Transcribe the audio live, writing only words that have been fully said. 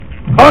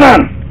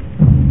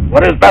Conan,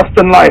 what is best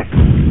in life?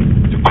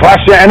 To crush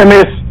your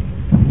enemies,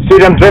 see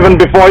them driven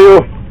before you,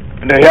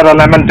 and to hear the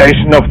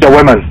lamentation of the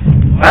women.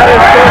 That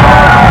is good.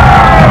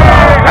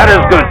 That is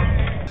good.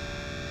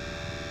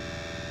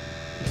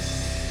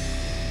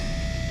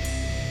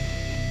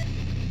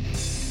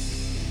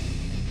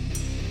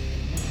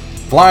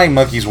 Flying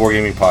Monkeys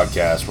Wargaming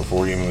Podcast, where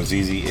wargaming was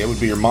easy. It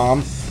would be your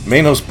mom.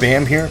 Main host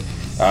Bam here.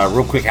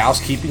 Real quick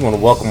housekeeping. I want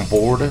to welcome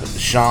aboard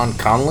Sean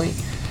Connolly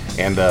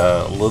and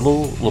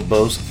Little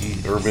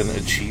Lebowski Urban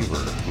Achiever,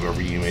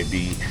 whoever you may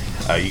be.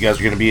 You guys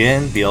are going to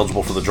be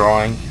eligible for the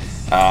drawing.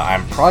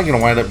 I'm probably going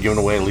to wind up giving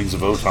away a Leagues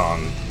of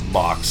Voton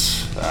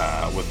box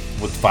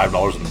with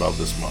 $5 and above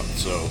this month.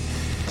 So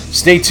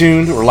stay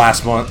tuned. Or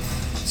last month,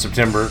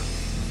 September.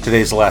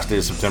 Today's the last day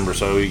of September,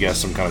 so you guys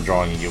some kind of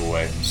drawing and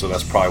giveaway. So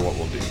that's probably what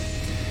we'll do.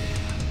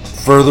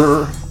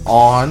 Further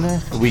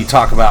on, we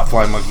talk about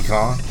Flying Monkey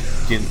Con,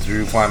 getting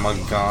through Flying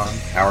Monkey Con,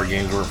 how our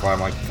games were at Flying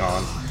Monkey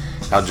Con,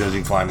 how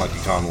judging Flying Monkey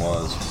Con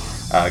was.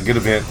 Good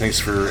event. Thanks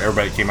for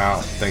everybody that came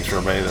out. Thanks for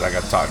everybody that I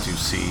got to talk to,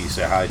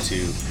 say hi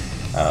to,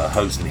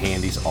 hugs and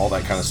handies, all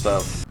that kind of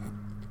stuff.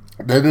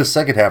 Then the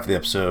second half of the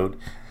episode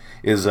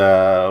is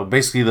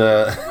basically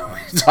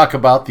we talk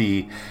about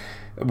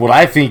what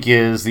I think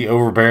is the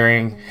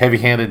overbearing,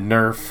 heavy-handed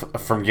nerf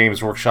from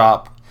Games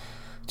Workshop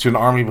to an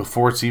army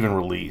before it's even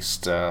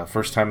released.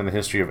 First time in the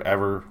history of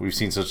ever we've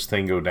seen such a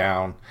thing go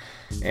down,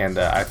 and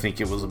I think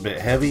it was a bit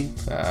heavy.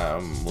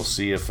 We'll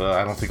see if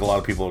I don't think a lot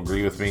of people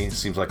agree with me. It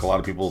seems like a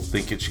lot of people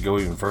think it should go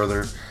even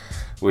further,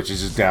 which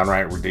is just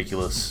downright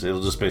ridiculous.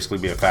 It'll just basically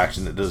be a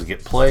faction that doesn't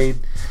get played,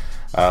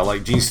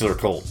 like Genestealer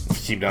Cult,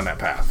 if you keep down that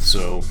path.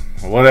 So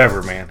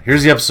whatever, man.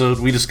 Here's the episode.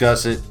 We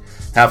discuss it.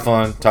 Have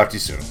fun. Talk to you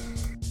soon.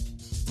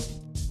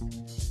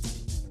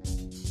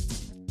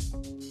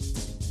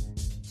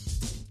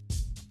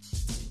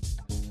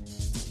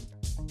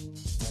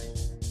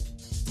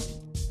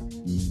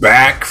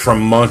 Back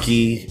from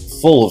Monkey,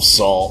 full of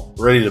salt,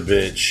 ready to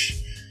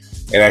bitch,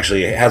 and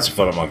actually had some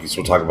fun at Monkey, so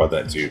we'll talk about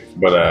that too.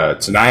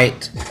 But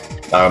tonight,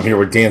 I'm here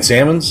with Dan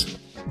Salmons.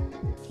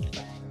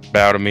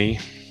 Bow to me.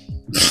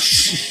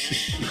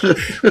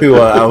 Who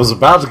I was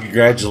about to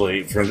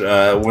congratulate for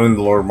winning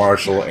the Lord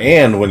Marshal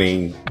and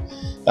winning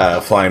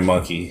Flying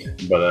Monkey,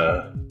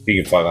 but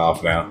he can fuck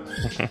off now.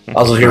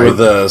 Also here with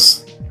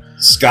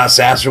Scott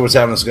Sasser. What's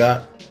happening,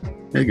 Scott?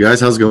 Hey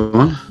guys, how's it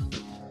going?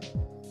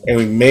 And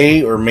we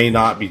may or may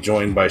not be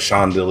joined by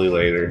Sean Dilly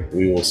later.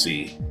 We will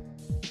see.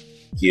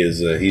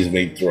 He's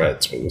made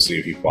threats, but we'll see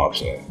if he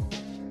pops in.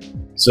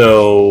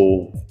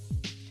 So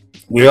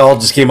we all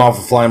just came off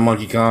of Flying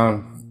Monkey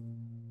Con.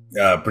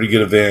 Pretty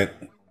good event.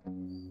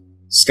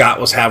 Scott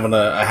was having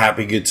a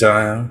happy good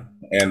time,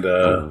 and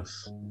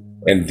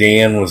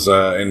Dan was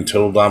in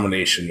total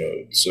domination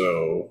mode.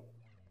 So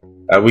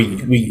do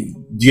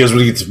you guys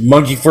want to get to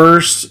Monkey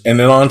first, and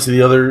then on to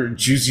the other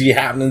juicy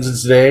happenings of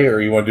today, or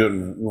you want to do it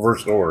in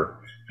reverse order?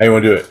 How you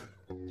want to do it?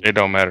 It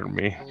don't matter to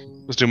me.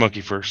 Let's do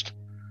Monkey first.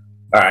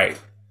 All right.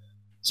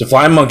 So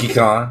Flying Monkey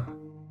Con,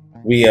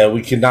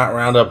 we could not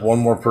round up one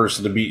more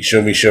person to beat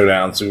Show Me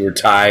Showdown, so we were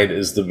tied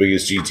as the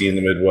biggest GT in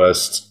the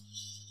Midwest,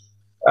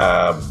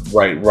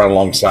 right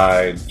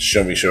alongside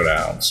Show Me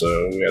Showdown.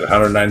 So we had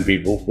 109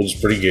 people, which is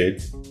pretty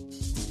good.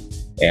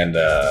 And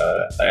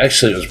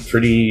actually, it was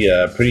pretty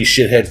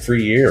shithead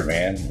free year,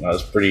 man. I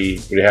was pretty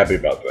happy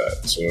about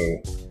that. So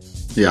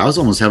yeah, I was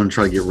almost having to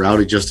try to get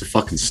rowdy just to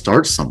fucking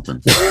start something.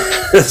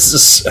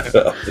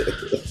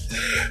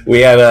 We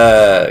had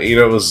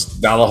it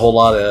was not a whole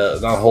lot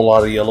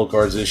of yellow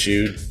cards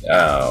issued.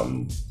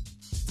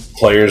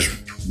 Players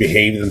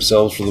behaved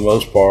themselves for the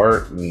most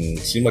part, and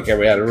it seemed like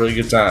everybody had a really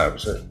good time.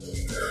 So.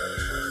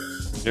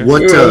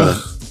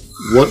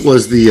 What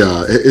was the?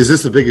 Is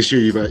this the biggest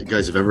year you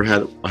guys have ever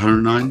had?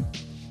 109.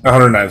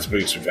 109 is the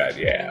biggest we've had,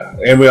 yeah.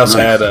 And we also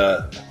had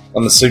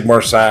on the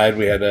Sigmar side,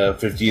 we had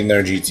 50 in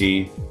their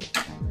GT,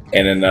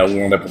 and then we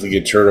wound up with a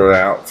good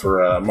turnout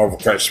for Marvel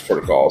Crisis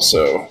Protocol.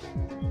 So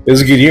it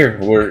was a good year.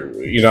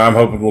 I'm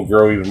hoping we'll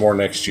grow even more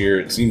next year.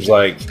 It seems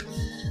like,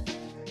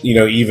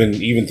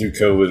 even through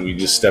COVID, we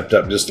just stepped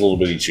up just a little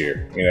bit each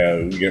year.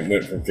 We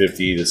went from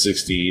 50 to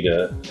 60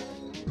 to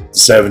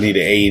 70 to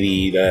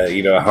 80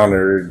 to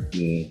 100,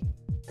 and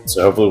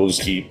so hopefully we'll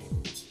just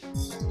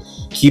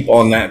keep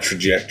on that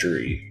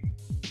trajectory.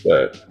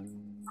 But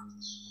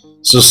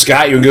so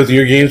Scott, you want to go through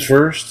your games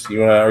first?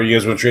 Or you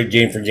guys want to trade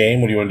game for game?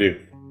 What do you want to do?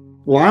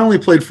 Well, I only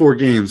played 4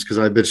 games because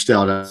I bitched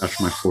out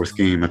after my 4th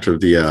game. After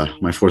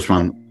my 4th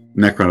round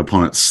neck round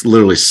opponent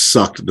literally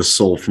sucked the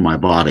soul from my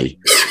body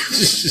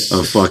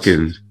of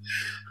fucking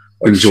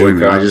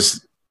enjoyment.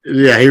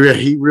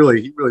 He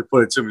really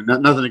put it to me.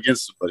 Nothing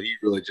against him, but he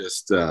really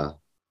just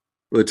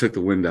really took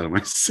the wind out of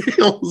my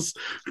sails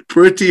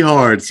pretty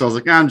hard. So I was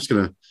like, I'm just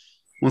gonna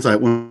once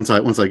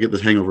I get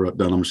this hangover up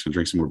done, I'm just gonna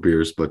drink some more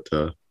beers. But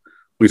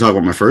we talk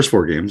about my first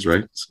 4 games,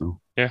 right? So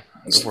yeah,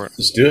 go for it.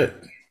 Let's do it.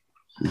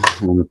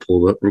 Let me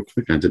pull it up real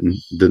quick. I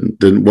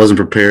wasn't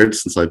prepared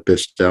since I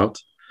bitched out.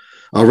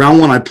 Round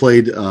 1, I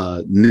played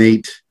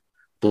Nate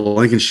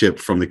Blankenship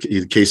from the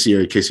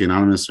KC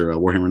Anonymous or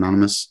Warhammer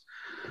Anonymous.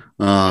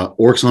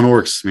 Orcs on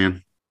Orcs,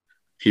 man.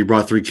 He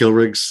brought 3 kill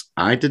rigs.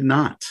 I did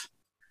not.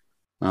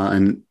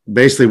 And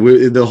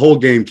basically, the whole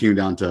game came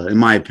down to, in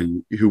my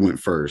opinion, who went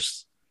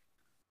first.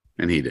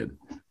 And he did.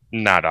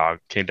 Nah, dog.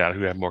 Came down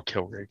who had more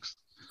kill rigs.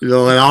 You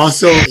know, it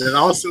also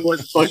was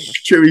a fucking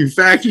contributing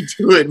factor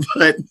to it,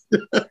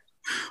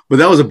 but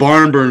that was a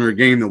barn burner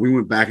game that we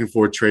went back and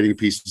forth trading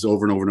pieces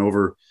over and over and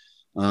over.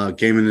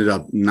 Game ended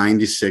up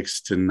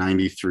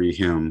 96-93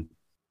 him.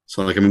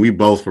 So like, I mean, we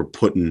both were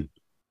putting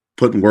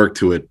work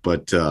to it,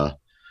 but one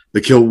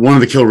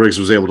of the kill rigs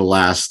was able to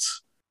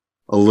last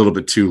a little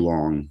bit too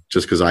long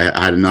just because I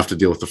had enough to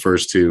deal with the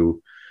first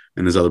 2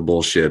 and his other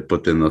bullshit,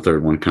 but then the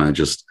third one kind of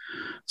just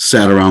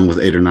sat around with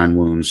 8 or 9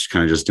 wounds,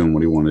 kind of just doing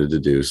what he wanted to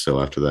do. So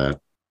after that,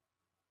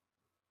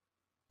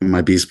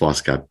 my beast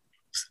boss got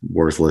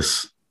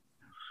worthless.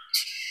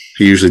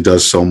 He usually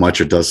does so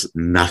much or does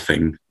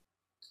nothing.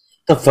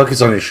 What the fuck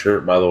is on your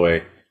shirt, by the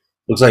way?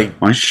 Looks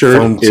like my shirt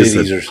foam is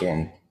titties or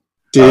something.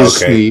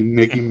 Disney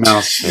Mickey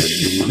Mouse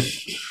head.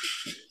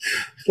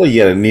 Well,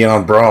 you had a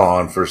neon bra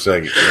on for a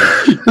second.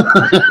 It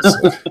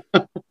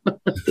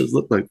does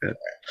look like that.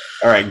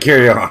 All right,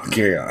 carry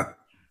on.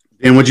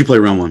 And what'd you play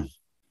round 1?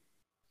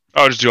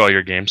 I'll just do all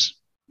your games.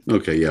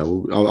 Okay, yeah,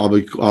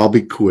 I'll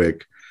be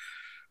quick.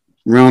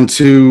 Round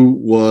 2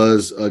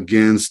 was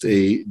against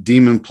a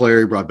demon player.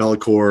 He brought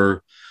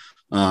Be'lakor,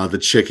 the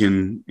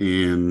chicken,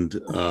 and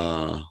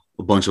a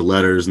bunch of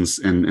letters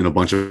and a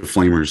bunch of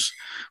flamers.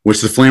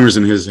 Which the flamers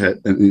in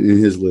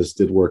his list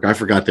did work. I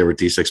forgot they were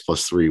D6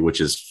 plus 3,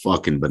 which is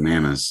fucking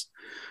bananas.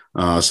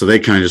 So they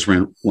kind of just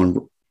ran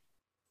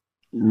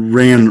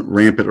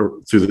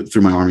rampant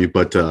through my army,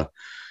 but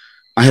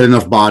I had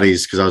enough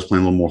bodies because I was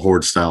playing a little more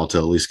horde style to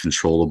at least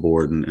control the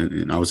board,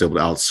 and I was able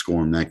to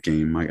outscore him that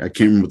game. I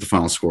can't remember what the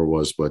final score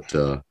was, but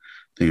I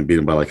think I beat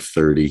him by like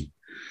 30.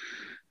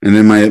 And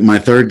then my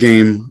third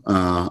game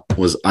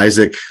was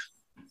Isaac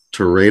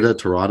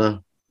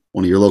Terada,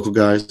 one of your local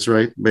guys,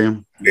 right,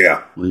 Bam?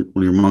 Yeah. One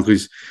of your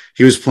monkeys.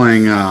 He was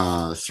playing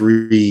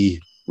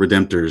 3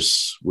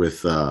 Redemptors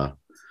with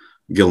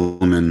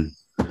Gilliman,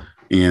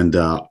 and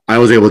I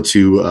was able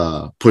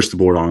to push the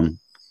board on him,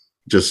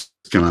 just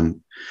kind of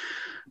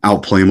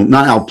outplay him,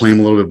 not outplay him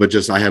a little bit, but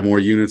just I had more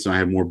units and I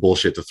had more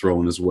bullshit to throw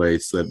in his way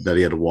that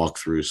he had to walk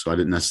through. So I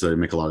didn't necessarily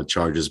make a lot of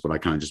charges, but I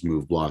kind of just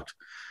blocked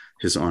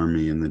his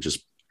army and then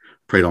just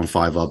preyed on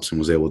 5-ups and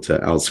was able to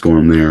outscore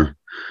him there.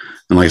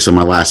 And like I said,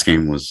 my last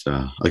game was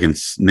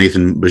against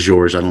Nathan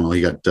Bajorge. I don't know.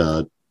 He got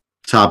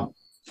top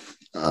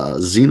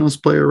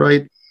Xenos player,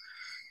 right,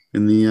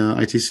 in the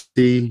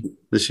ITC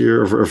this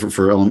year or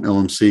for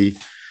LMC.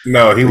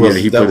 No, he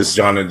was. Yeah, That was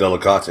John and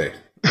Delicate.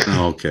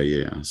 Oh, okay,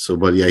 yeah. So,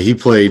 but yeah, he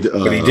played.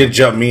 But he did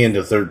jump me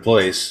into 3rd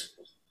place.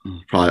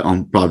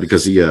 Probably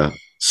because he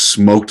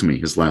smoked me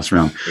his last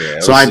round. Yeah,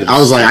 so I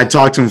was like, I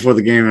talked to him before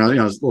the game, and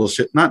it was a little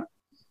shit, not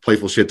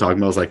playful shit talking,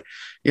 but I was like,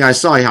 yeah, I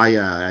saw how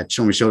at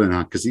Show Me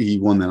Showdown because he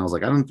won that. I was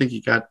like, I don't think he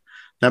got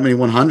that many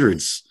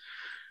 100s.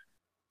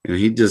 And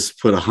he just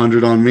put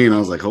 100 on me, and I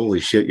was like, holy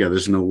shit, yeah,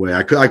 there's no way.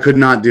 I could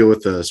not deal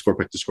with the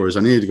Scorpic Destroyers.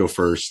 I needed to go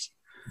first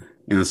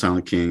in the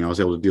Silent King. I was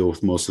able to deal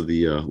with most of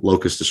the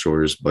Locust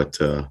Destroyers, but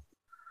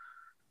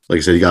like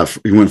I said,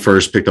 he went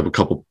first, picked up a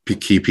couple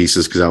key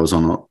pieces because I was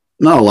on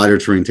not a lighter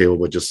terrain table,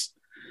 but just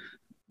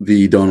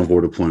the Dawn of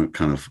War deployment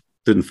kind of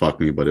didn't fuck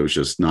me, but it was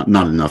just not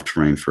enough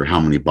terrain for how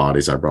many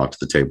bodies I brought to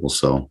the table.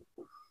 So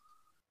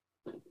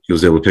he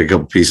was able to pick a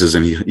couple pieces,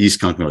 and he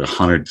skunked me like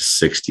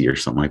 160 or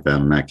something like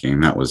that in that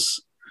game. That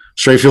was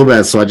straight feel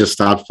bad. So I just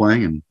stopped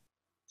playing and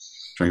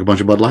drank a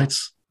bunch of Bud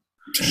Lights.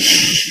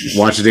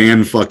 Watched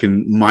Dan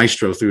fucking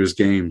maestro through his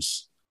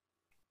games.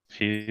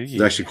 It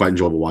was actually quite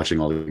enjoyable watching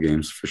all the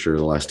games for sure.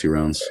 The last 2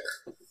 rounds.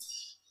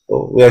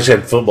 Well, we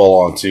actually had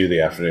football on too the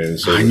afternoon.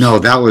 So I know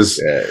that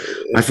was.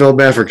 I felt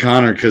bad for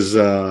Connor because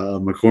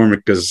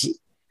McCormick, because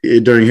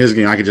during his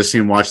game I could just see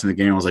him watching the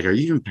game. I was like, "Are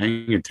you even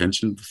paying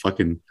attention to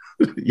fucking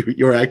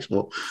your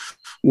actual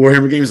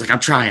Warhammer game?" He's like, "I'm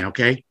trying,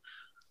 okay."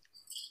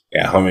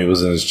 Yeah, homie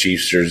was in his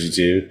Chiefs jersey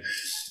too.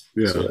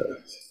 Yeah. So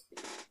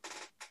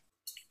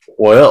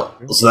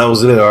that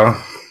was it,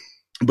 huh?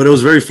 But it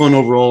was very fun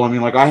overall. I mean,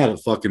 like I had a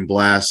fucking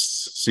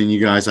blast seeing you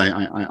guys. I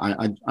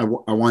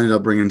winded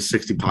up bringing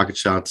 60 pocket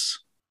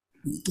shots.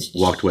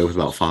 Walked away with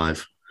about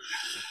 5.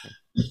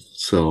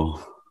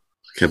 So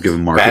kept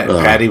giving Mark.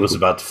 Patty was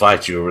about to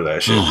fight you over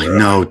that shit. Oh, I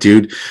know,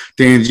 dude.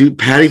 Dan,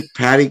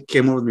 Patty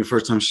came over with me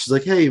first time. She's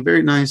like, "Hey,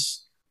 very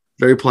nice,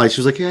 very polite." She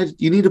was like, "Hey,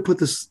 you need to put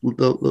the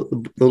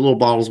little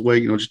bottles away.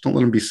 You know, just don't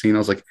let them be seen." I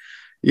was like,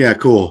 "Yeah,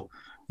 cool."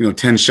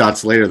 10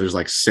 shots later, there's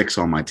like 6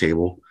 on my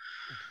table.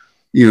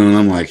 And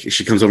I'm like,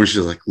 she comes over and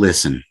she's like,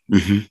 "Listen,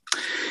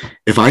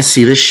 if I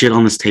see this shit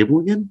on this table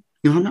again,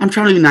 I'm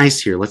trying to be nice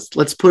here.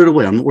 Let's put it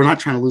away. We're not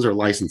trying to lose our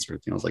license or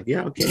anything." I was like,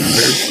 "Yeah, okay, I'm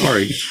very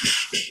sorry."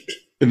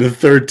 And the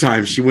third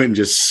time, she went and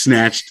just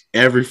snatched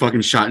every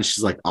fucking shot, and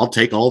she's like, "I'll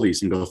take all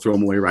these and go throw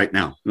them away right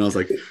now." And I was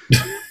like,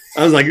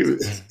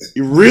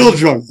 "You're real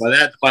drunk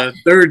by the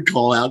third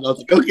call out." And I was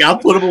like, "Okay, I'll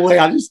put them away.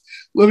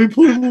 Let me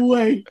put them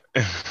away."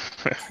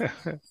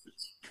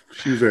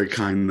 She was very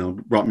kind though.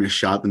 Brought me a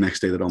shot the next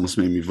day that almost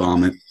made me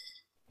vomit.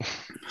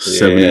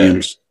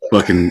 7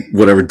 fucking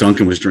whatever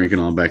Duncan was drinking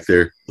on back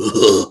there.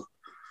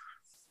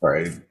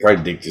 Right.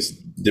 Probably dipped his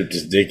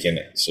dick in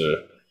it. So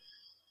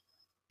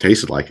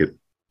Tasted like it.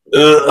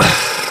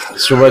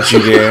 So what about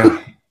you, Dan?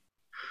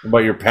 What about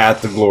your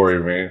path to glory,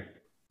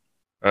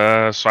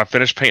 man? So I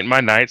finished painting my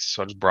knights,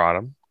 so I just brought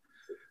them.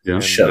 Yeah.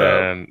 Shut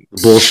up.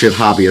 Bullshit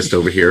hobbyist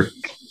over here.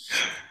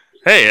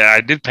 Hey, I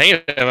did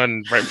paint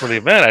them right before the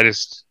event.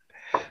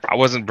 I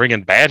wasn't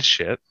bringing bad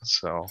shit.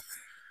 So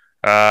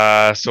what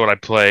I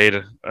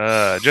played,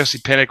 Jesse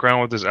Pinnock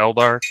around with his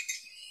Eldar,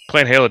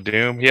 playing Hail of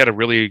Doom. He had a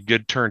really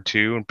good turn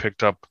 2 and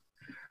picked up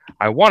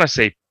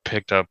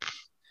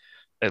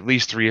at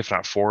least 3, if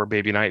not 4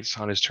 baby knights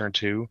on his turn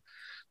 2.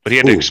 But he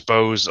had to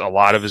expose a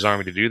lot of his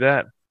army to do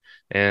that.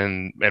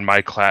 And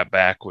my clap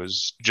back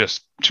was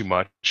just too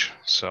much.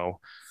 So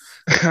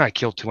I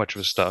killed too much of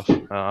his stuff.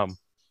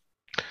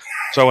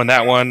 So in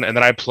that one, and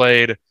then I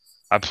played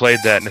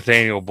that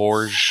Nathaniel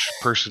Borge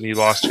person he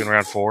lost to in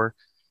round 4.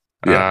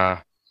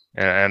 Yeah.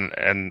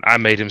 And I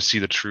made him see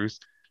the truth.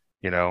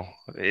 You know,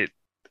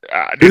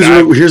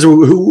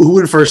 who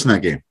went first in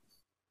that game?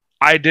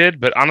 I did,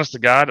 but honest to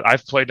God,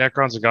 I've played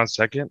Necrons and gone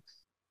second.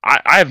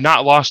 I have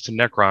not lost to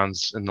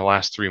Necrons in the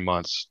last 3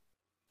 months,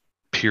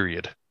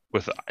 period,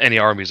 with any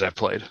armies I've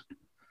played.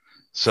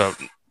 So,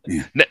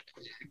 yeah.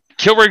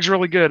 Kilrig's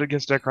really good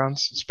against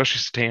Necrons, especially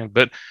Satan.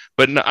 But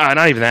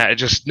not even that. It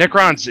just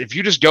Necrons. If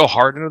you just go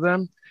hard into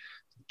them,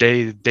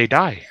 they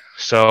die.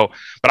 So,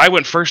 but I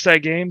went first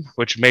that game,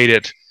 which made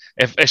it,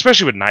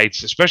 especially with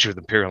Knights, especially with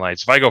Imperial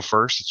Knights. If I go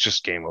first, it's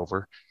just game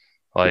over.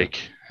 Like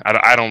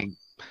I don't.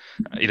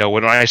 You know,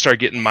 when I start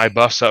getting my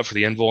buffs up for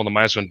the invul and the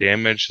 -1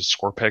 damage, the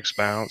Scorpex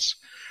bounce,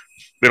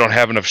 they don't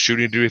have enough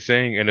shooting to do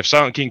anything. And if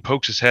Silent King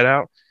pokes his head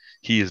out,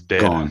 he is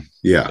dead. Gone.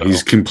 Yeah, so,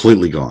 he's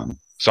completely gone.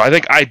 So I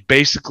think I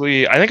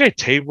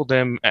tabled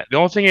him. The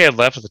only thing he had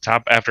left at the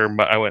top after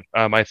I went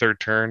my third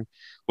turn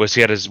was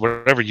he had his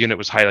whatever unit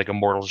was high, like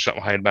Immortals or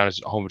something high about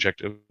his home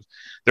objective.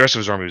 The rest of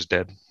his army was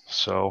dead.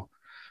 So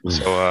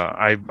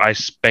I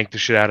spanked the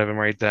shit out of him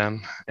right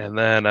then. And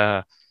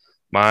then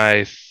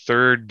my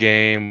third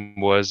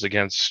game was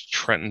against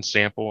Trenton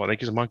Sample. I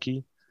think he's a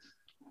monkey,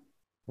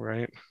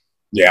 right?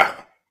 Yeah.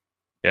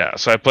 Yeah.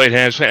 So I played him.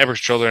 I was playing Ever's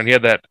Children. He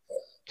had that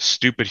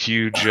stupid,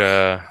 huge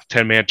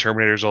 10-man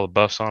Terminators, all the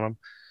buffs on them.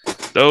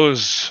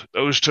 Those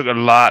took a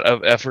lot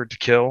of effort to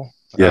kill.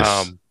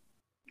 Yes.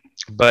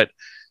 But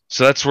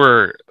so that's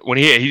where when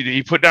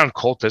he put down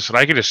Cultists, and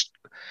I could just.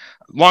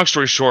 Long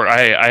story short,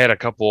 I had a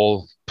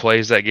couple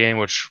plays that game,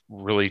 which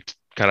really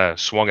kind of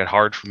swung it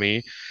hard for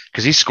me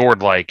because he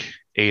scored like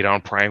 8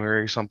 on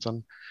primary or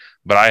something.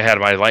 But I had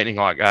my lightning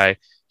lock guy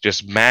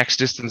just max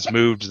distance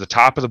move to the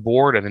top of the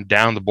board and then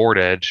down the board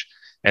edge.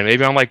 And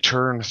maybe on like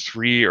turn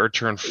 3 or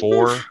turn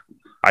 4,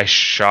 I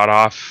shot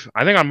off.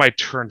 I think on my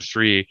turn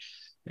 3,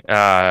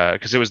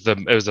 because it was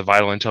the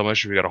vital intel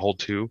mission we got to hold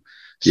 2.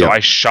 So I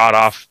shot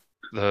off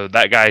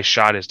that guy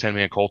shot his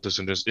 10-man cultist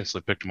and just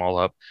instantly picked them all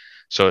up.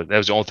 So that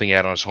was the only thing he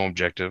had on his home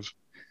objective.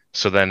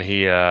 So then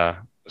he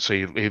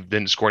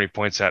didn't score any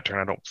points that turn,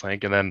 I don't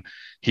think. And then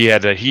he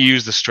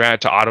used the strat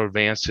to auto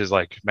advance his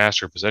like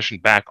master of possession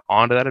back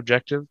onto that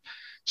objective,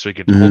 so he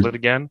could hold it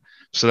again.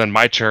 So then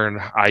my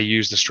turn, I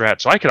used the strat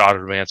so I could auto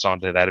advance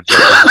onto that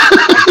objective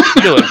and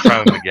steal it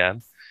from him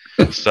again.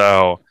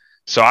 So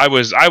I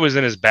was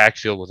in his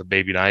backfield with a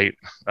baby knight,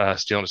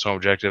 stealing his home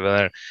objective, and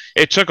then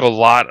it took a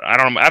lot. I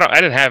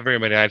didn't have very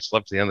many knights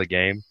left at the end of the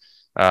game,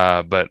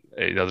 but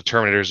the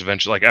Terminators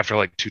eventually, like after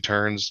like 2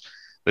 turns,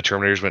 the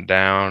Terminators went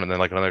down, and then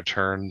like another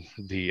turn,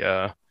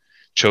 the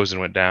Chosen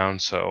went down.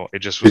 So it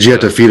just was. Did you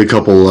have to feed a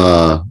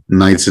couple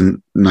knights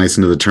into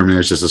the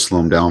Terminators just to slow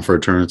them down for a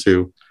turn or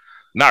two?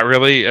 Not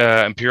really.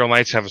 Imperial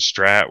Knights have a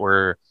strat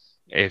where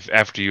if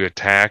after you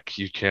attack,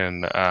 you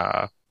can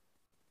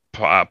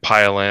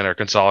pile in or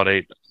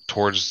consolidate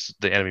towards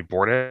the enemy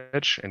board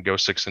edge and go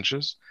 6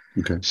 inches.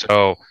 Okay.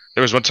 So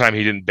there was one time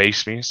he didn't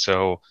base me.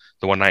 So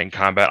the one night in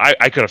combat,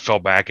 I could have fell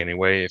back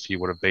anyway if he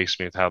would have based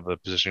me with how the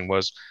positioning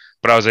was.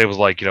 But I was able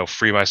to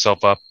free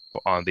myself up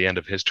on the end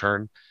of his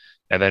turn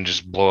and then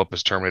just blow up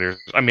his Terminators.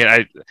 I mean,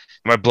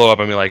 by blow up,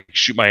 I mean like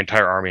shoot my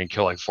entire army and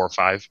kill like 4 or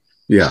 5.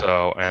 Yeah.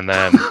 So and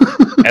then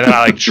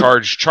I like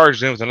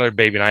charged in with another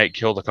baby knight,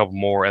 killed a couple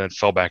more, and then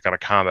fell back out of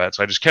combat.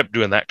 So I just kept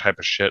doing that type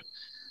of shit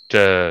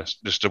to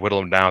whittle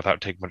them down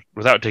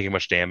without taking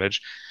much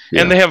damage.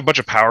 Yeah. And they have a bunch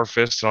of power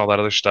fists and all that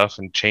other stuff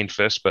and chain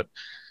fists. But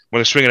when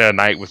they're swinging at a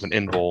knight with an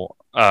invul,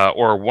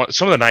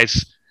 some of the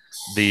knights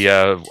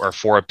are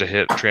 4 up to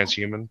hit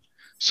transhuman.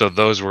 So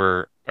those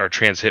are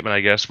trans hitman,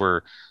 I guess.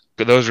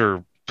 Those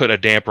are put a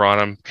damper on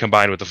them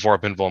combined with the 4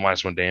 up invul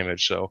 -1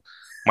 damage. So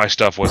my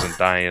stuff wasn't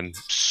dying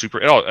super.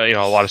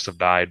 A lot of stuff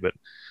died, but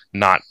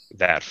not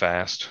that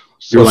fast.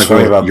 So you're like,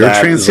 you're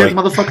trans hit,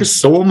 motherfucker.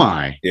 So am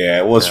I.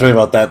 Yeah. What's funny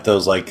about that though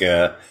is like,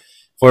 for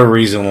a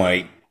reason,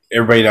 like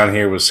everybody down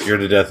here was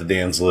scared to death of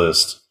Dan's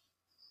list,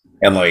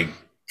 and like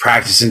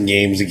practicing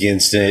games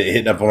against it,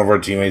 hitting up one of our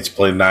teammates to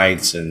play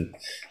knights, and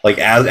like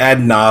ad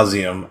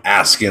nauseum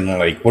asking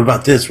like, "What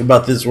about this? What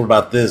about this? What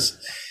about this?"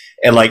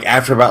 And like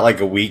after about like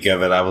a week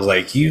of it, I was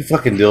like, "You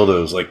fucking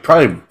dildos!" Like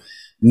probably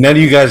none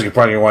of you guys could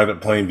probably wind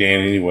up playing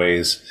Dan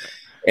anyways.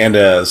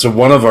 And so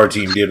one of our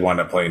team did wind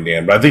up playing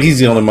Dan, but I think he's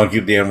the only monkey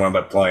Dan wound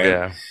up playing.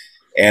 Yeah.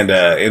 And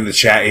in the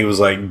chat, he was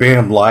like,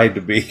 "Bam lied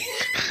to me."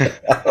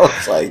 I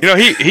was like,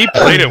 he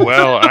played it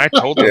well, and I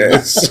told him.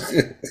 Yes.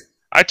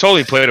 I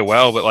totally played it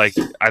well, but like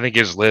I think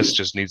his list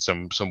just needs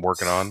some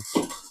working on.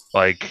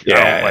 Like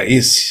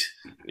he's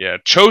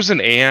Chosen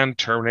and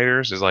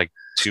Terminators is like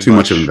too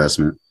much of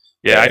investment.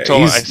 Yeah, I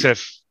said,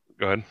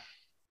 go ahead.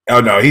 Oh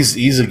no,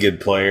 he's a good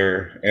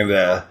player,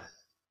 and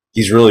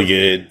he's really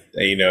good.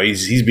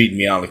 He's beaten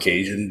me on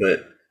occasion,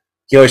 but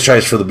he always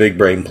tries for the big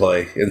brain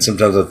play, and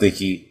sometimes I think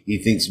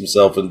he thinks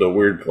himself into a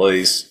weird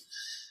place,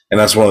 and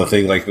that's one of the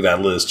things like with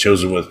that list,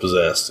 Chosen with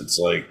Possessed. It's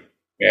like,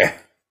 yeah.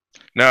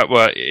 No,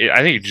 well,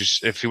 I think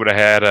just if he would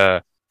have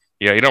had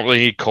you don't really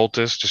need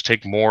cultists. Just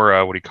take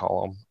more. What do you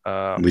call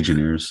them?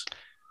 Legionnaires.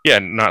 Yeah,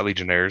 not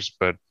Legionnaires,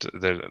 but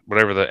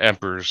whatever the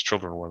Emperor's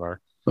children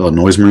are. Oh,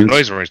 Noise Marines.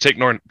 Noise Marines. Take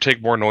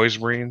more Noise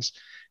Marines.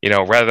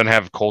 Rather than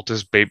have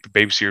cultists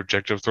babysit your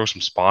objective, throw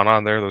some spawn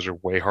on there. Those are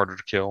way harder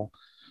to kill.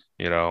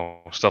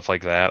 Stuff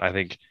like that. I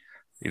think,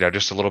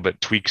 just a little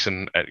bit tweaks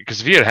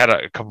because if he had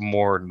a couple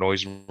more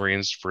Noise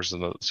Marines versus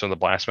some of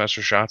the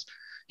Blastmaster shots,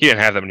 he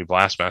didn't have that many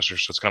Blastmasters,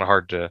 so it's kind of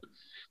hard to,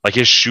 like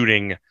his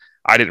shooting.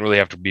 I didn't really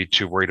have to be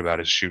too worried about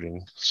his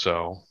shooting.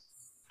 So,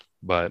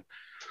 but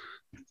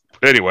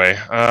anyway,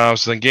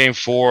 so then game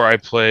 4, I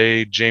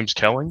played James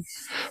Kelling.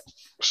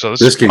 So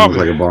this game was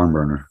like a barn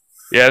burner.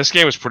 Yeah, this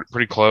game was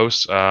pretty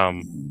close.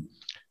 Trying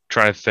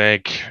to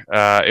think,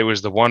 it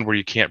was the one where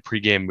you can't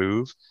pregame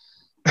move.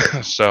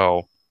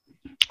 So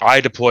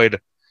I deployed,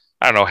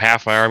 I don't know,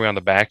 half my army on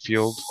the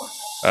backfield.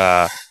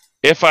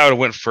 If I would have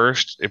went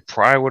first, it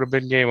probably would have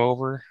been game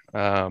over.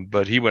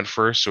 But he went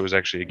first, so it was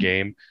actually a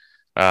game.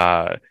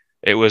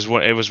 It was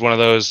one of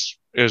those.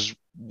 It was,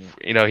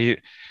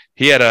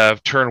 he had a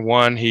turn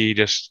 1. He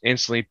just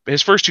instantly,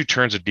 his first 2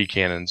 turns of D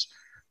cannons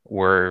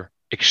were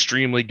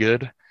extremely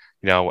good.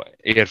 He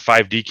had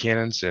 5 D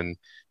cannons, and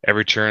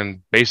every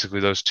turn, basically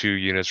those 2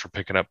 units were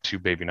picking up 2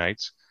 baby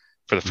knights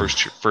for the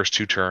first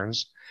 2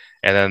 turns.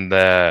 And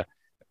then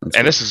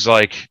this is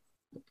like,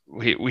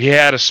 we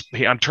had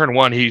on turn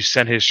 1, he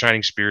sent his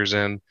Shining Spears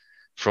in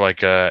for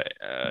like a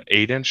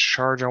 8-inch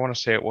charge, I want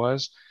to say it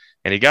was.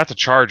 And he got the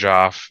charge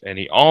off, and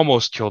he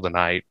almost killed a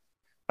knight.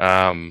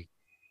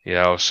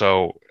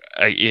 So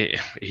I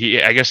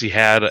guess he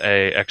had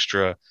a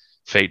extra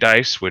fate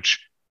dice,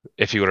 which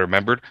if he would have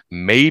remembered,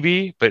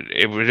 maybe, but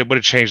it would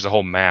have changed the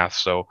whole math.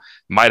 So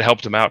might have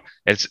helped him out.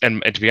 And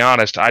to be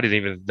honest, I didn't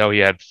even know he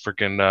had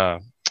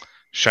freaking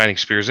Shining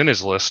Spears in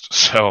his list.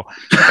 So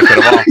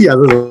I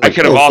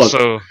could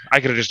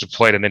have just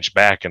deployed an inch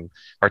back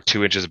or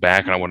 2 inches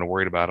back, and I wouldn't have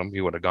worried about him. He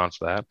would have gone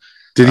for that.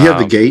 Did he have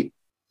the gate?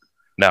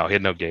 No, he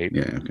had no gate.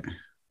 Yeah, okay.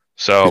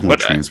 So, but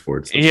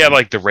transports. He had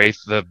like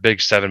the big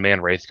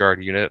 7-man Wraith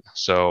Guard unit.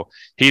 So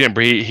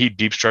he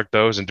deep struck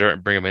those and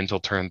didn't bring him in until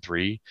turn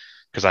 3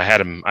 because I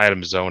had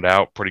him zoned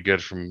out pretty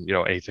good from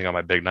anything on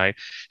my big knight.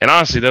 And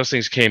honestly, those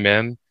things came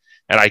in,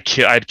 and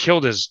I'd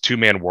killed his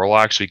 2-man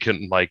Warlock, so he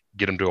couldn't like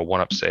get him to a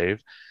 1-up save.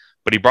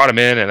 But he brought him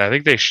in, and I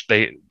think the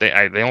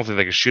only thing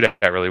they could shoot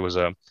at really was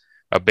a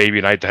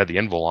baby knight that had the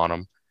invul on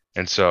him,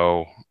 and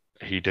so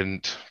he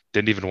didn't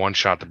even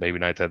one-shot the baby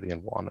knight that had the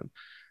invul on it.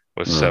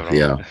 With 7.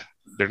 Yeah.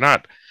 They're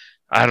not.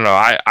 I don't know.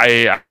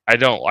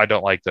 I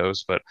don't like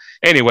those. But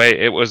anyway,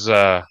 it was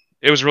a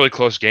really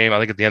close game. I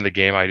think at the end of the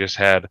game, I just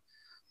had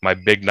my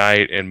big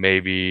knight and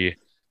maybe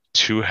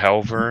 2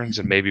 Hellverns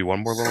and maybe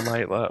one more little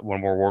knight left, one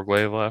more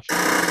Warglaive left.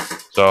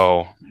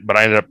 So, but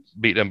I ended up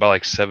beating him by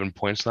like 7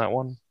 points in that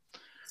one.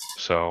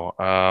 So,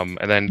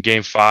 and then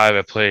game 5,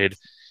 I played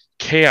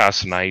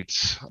Chaos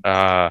Knights.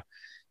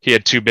 He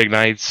had 2 big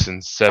knights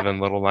and 7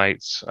 little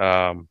knights.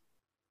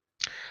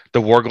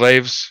 The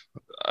Warglaives,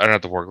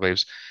 not the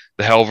Warglaives,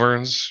 the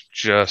Hellverns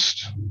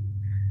just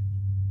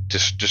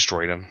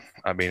destroyed him.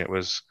 I mean, it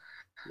was.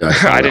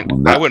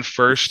 I went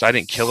first. I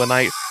didn't kill a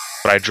knight,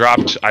 but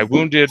I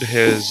wounded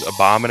his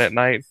Abominate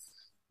knight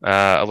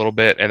a little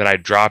bit, and then I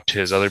dropped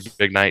his other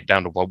big knight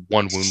down to 1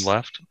 wound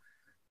left.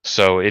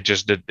 So it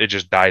just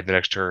died the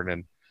next turn,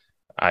 and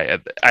I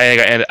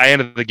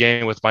ended the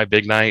game with my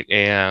big knight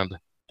and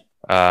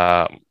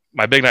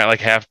my big knight like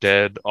half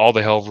dead, all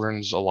the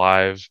Hellverns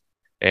alive,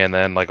 and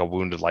then like a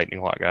wounded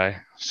lightning lock guy.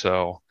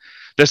 So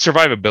the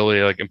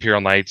survivability, like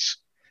Imperial Knights,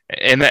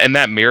 and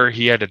that mirror,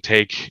 he had to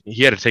take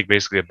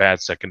basically a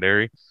bad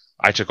secondary.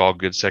 I took all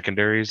good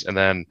secondaries, and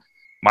then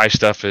my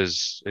stuff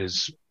is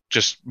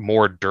just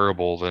more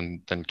durable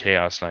than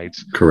Chaos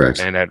Knights.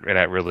 Correct. And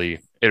that really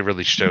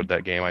showed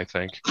that game, I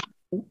think.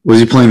 Was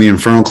he playing the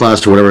Infernal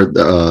class or whatever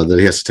that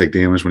he has to take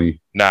damage when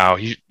he? No,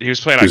 he was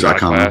playing Iconic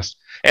class.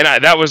 And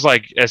that was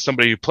like, as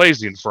somebody who plays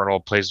the Infernal,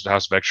 plays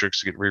House of Extrix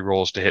to get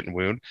rerolls to hit and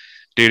wound.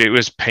 Dude, it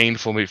was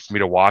painful for me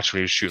to watch when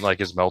he was shooting like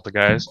his Melta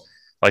guys,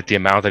 like the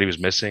amount that he was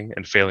missing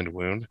and failing to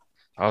wound.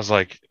 I was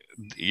like,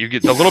 you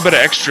get the little bit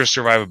of extra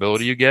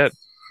survivability you get.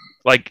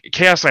 Like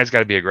Chaos Knight's got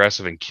to be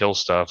aggressive and kill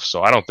stuff,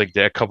 so I don't think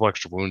that a couple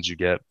extra wounds you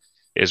get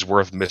is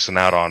worth missing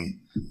out on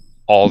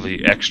all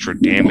the extra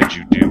damage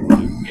you do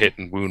when you hit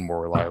and wound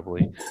more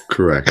reliably.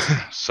 Correct.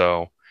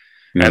 So,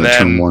 and then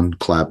turn 1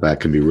 clapback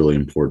can be really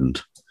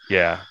important.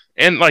 Yeah,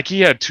 and like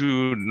he had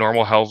 2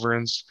 normal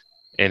Helverins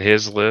in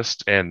his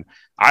list, and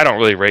I don't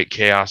really rate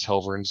Chaos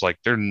Helverins. Like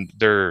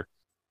they're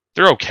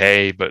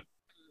okay, but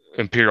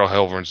Imperial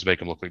Helverins make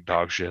them look like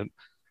dog shit.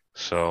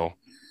 So,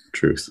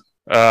 truth.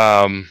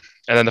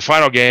 And then the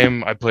final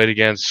game I played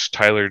against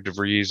Tyler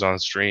DeVries on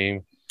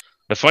stream.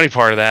 The funny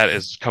part of that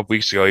is a couple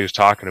weeks ago he was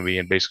talking to me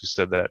and basically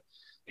said that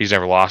he's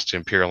never lost to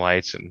Imperial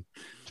Knights and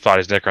thought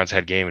his Necrons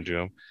had game into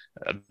him.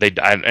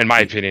 In my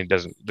opinion,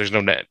 there's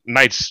no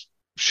Knights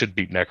should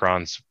beat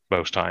Necrons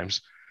most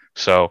times.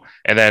 So,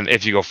 and then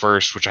if you go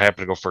first, which I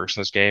happen to go first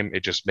in this game,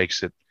 it just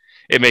makes it.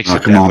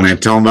 Come on, man!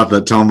 Tell him about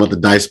the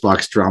dice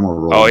box drama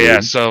roll. Oh yeah,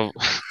 so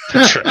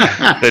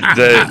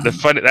the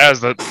fun that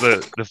was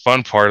the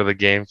fun part of the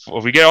game.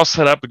 If we get all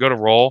set up, we go to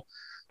roll.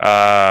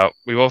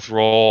 We both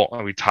roll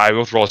and we tie. We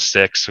both roll a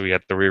 6, so we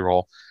have to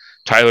re-roll.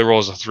 Tyler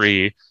rolls a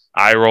 3.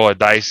 I roll a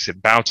dice.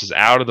 It bounces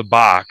out of the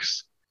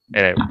box,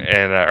 or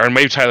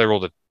maybe Tyler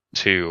rolled a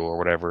 2 or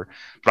whatever.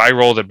 But I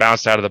rolled it,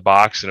 bounced out of the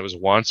box, and it was a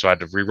 1, so I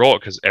had to re-roll it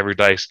because every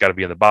dice got to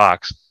be in the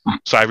box.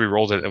 So I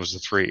re-rolled it, and it was a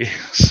 3,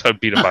 so I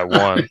beat him by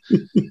 1.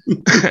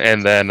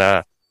 And then,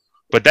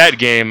 but that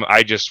game,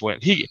 I just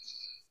went.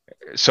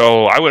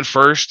 So I went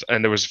first,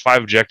 and there was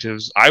 5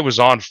 objectives. I was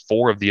on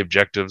 4 of the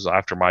objectives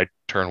after my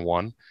turn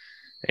 1,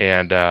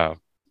 and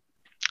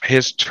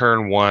his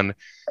turn 1,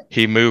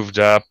 he moved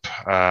up.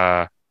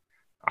 I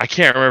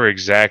can't remember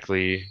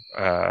exactly.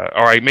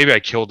 Maybe I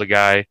killed the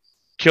guy.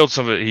 Killed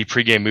some of it. He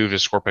pregame moved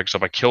his Scorpix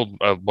up. I killed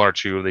 1 or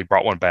 2. They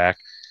brought 1 back.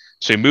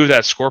 So he moved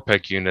that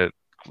Scorpix unit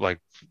like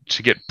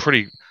to get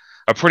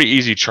a pretty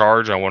easy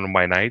charge on one of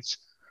my knights.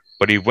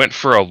 But he went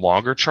for a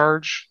longer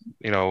charge.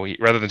 You know,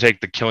 rather than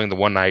killing the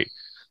 1 knight,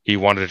 he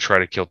wanted to try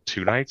to kill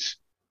 2 knights,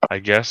 I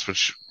guess,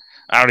 which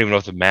I don't even know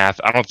if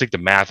I don't think the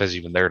math is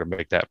even there to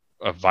make that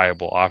a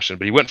viable option.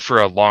 But he went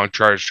for a long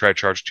charge, tried to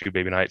charge 2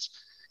 baby knights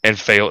and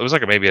failed. It was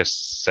like maybe a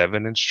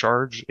 7-inch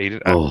charge,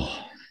 8,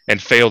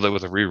 and failed it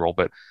with a reroll.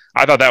 But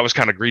I thought that was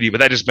kind of greedy,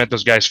 but that just meant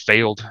those guys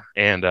failed.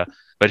 And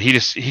but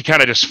he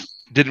kind of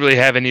just didn't really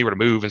have anywhere to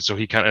move, and so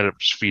he kind of ended up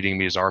just feeding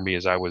me his army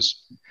as I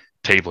was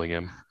tabling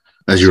him.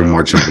 As you were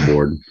marching up the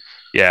board.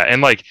 Yeah,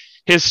 and like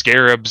his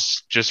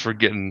Scarabs, just for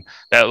getting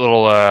that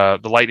little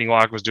the lightning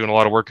lock was doing a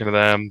lot of work into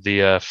them.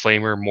 The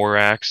Flamer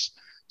Morax,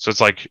 so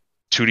it's like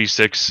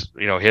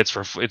 2d6, hits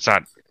for it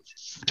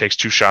takes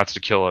 2 shots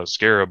to kill a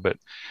Scarab, but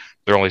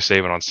they're only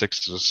saving on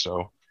 6s.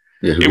 So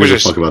yeah, who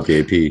gives a fuck about the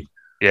AP?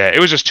 Yeah,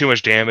 it was just too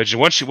much damage. And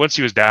once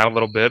he was down a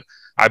little bit,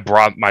 I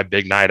brought my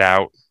big knight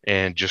out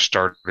and just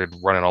started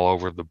running all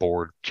over the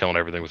board, killing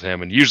everything with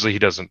him. And usually he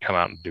doesn't come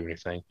out and do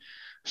anything.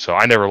 So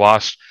I never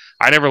lost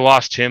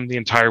him the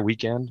entire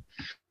weekend.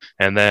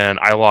 And then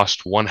I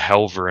lost 1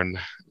 Helverin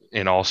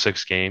in all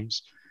 6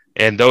 games.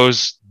 And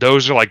those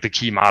are like the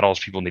key models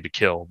people need to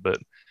kill. But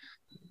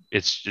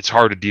it's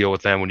hard to deal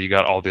with them when you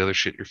got all the other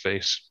shit in your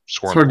face. It's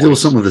hard to deal with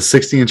something with a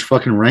 60-inch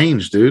fucking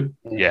range, dude.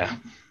 Yeah.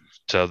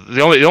 So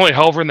the only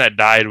Helverin that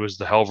died was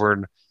the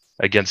Helverin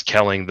against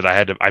Kelling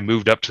that I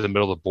moved up to the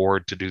middle of the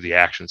board to do the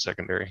action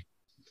secondary.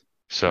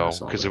 So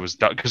because it was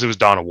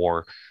Dawn of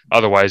War.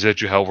 Otherwise, the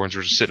 2 Helverins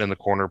were just sitting in the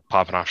corner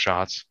popping off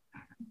shots,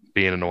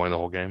 being annoying the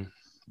whole game.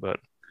 But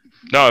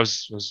no, it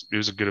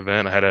was a good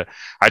event.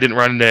 I didn't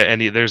run into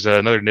any. There's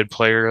another NID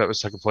player that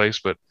was second place,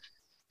 but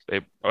I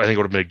think it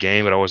would have been a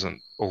game, but I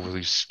wasn't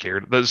overly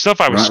scared. The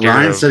stuff I was scared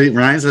of.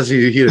 Ryan says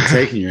he'd have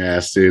taken your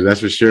ass, dude. That's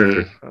for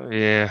sure.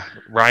 Yeah.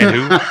 Ryan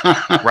who?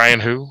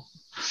 Ryan who?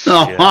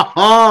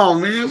 Oh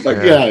man, fuck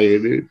out of here,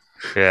 dude.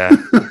 Yeah.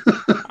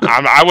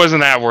 I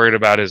wasn't that worried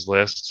about his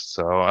list.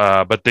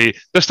 So, but the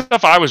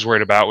stuff I was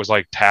worried about was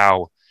like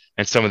Tau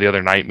and some of the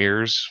other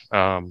nightmares.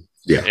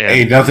 Yeah.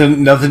 Hey,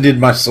 nothing did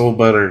my soul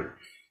better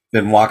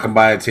than walking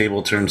by a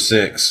table turn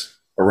 6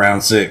 or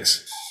round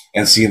 6.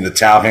 And seeing the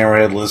Tau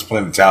Hammerhead list,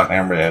 playing the Tau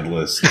Hammerhead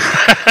list,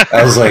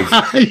 I was like,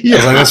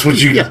 that's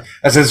what you get.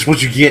 That's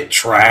what you get,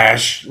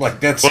 trash. Like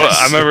that's. Well,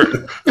 I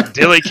remember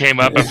Dilly came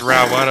up after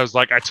round 1. I was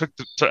like,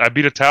 I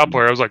beat a Tau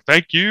player. I was like,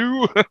 thank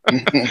you,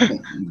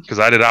 because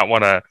I did not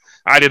want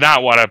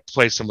to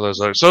play some of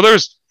those other. So there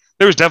was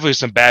definitely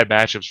some bad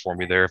matchups for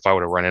me there if I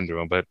would have run into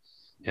them. But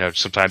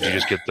sometimes you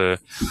just get the.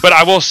 But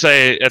I will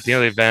say at the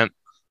end of the event,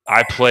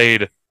 I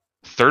played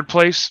 3rd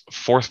place,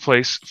 4th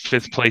place,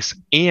 5th place,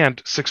 and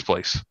 6th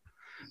place.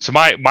 So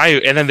my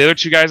and then the other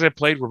 2 guys I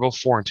played were both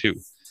 4 and 2.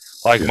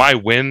 Like my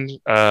win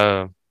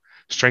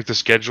strength of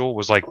schedule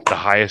was like the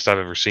highest I've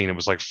ever seen. It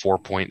was like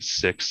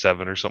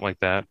 4.67 or something like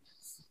that.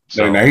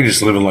 So now you're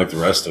just living like the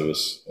rest of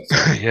us.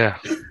 Yeah.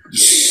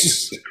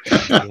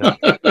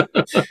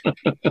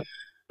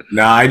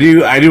 No, I do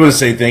want to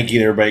say thank you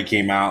to everybody who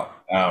came out.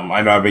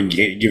 I know I've been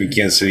giving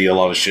Kansas City a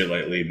lot of shit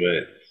lately,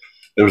 but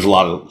there was a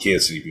lot of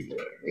Kansas City people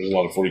there. There was a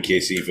lot of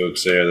 40KC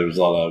folks there. There was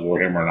a lot of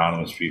Warhammer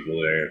Anonymous people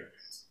there.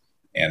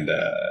 And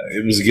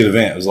it was a good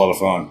event. It was a lot of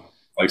fun.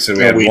 Like I said,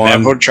 we had one.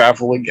 Never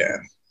travel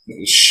again.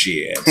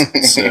 Shit.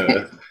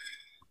 So,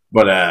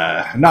 But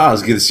no, it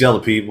was good to see all the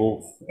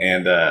people,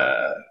 and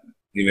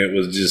it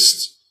was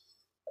just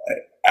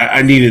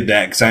I needed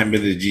that because I haven't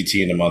been to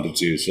GT in a month or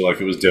two, so like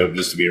it was dope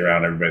just to be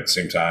around everybody at the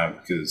same time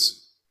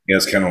because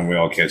it's kind of when we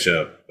all catch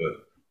up. But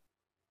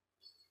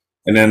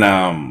and then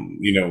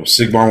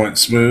Sigmar went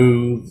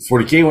smooth,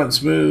 40K went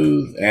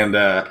smooth, and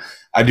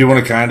I do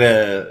want to kind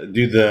of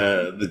do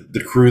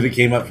the crew that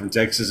came up from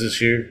Texas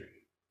this year.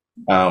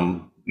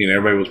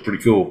 Everybody was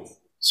pretty cool,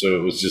 so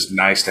it was just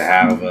nice to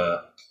have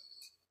a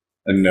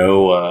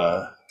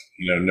no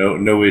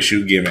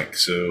issue gimmick.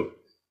 So,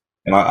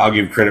 and I'll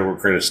give credit where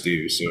credit's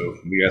due. So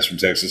the guys from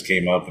Texas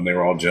came up, and they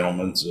were all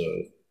gentlemen. So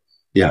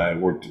it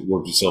worked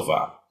itself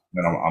out,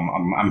 and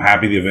I'm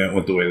happy the event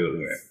went the way that it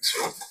went.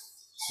 So.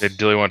 Hey,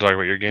 Dilly, want to talk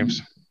about your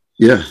games?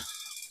 Yeah,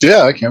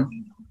 I can.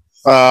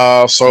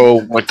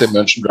 So, like they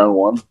mentioned, round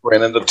one,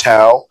 ran into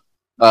Tau.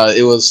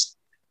 It was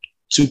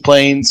 2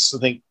 planes, I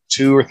think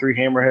 2 or 3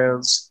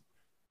 hammerheads,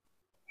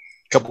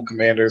 a couple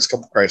commanders, a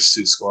couple Crisis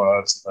 2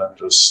 squads, and then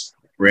just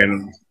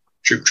random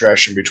troop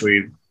trash in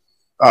between.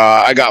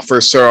 I got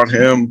first throw on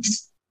him.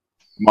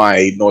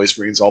 My Noise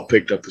Marines all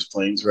picked up his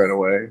planes right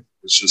away.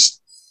 It's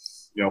just,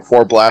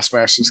 4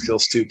 Blastmasters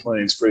kills 2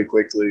 planes pretty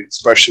quickly,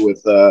 especially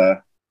with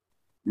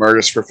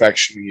Murder's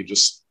Perfection.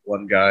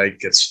 One guy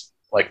gets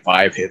like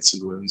 5 hits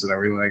and wins and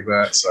everything like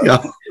that. So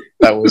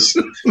that was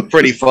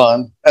pretty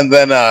fun. And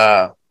then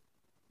I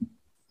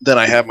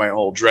had my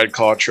old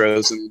Dreadclaw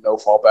Trozen no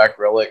fallback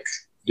relic.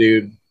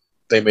 Dude,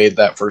 they made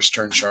that first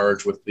turn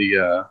charge with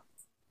the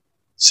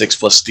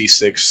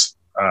 6+D6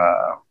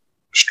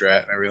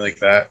 strat and everything like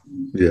that.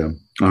 Yeah,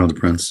 Honor the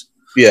Prince.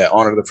 Yeah,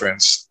 Honor the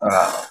Prince.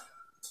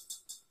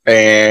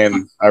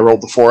 And I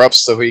rolled the 4-ups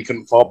so he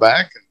couldn't fall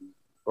back. And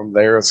from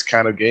there, it's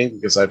kind of game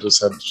because I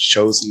just had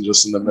Chosen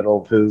just in the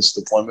middle of his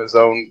deployment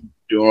zone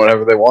doing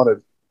whatever they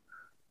wanted.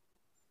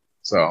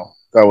 So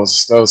that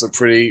was a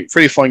pretty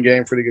fun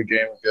game, pretty good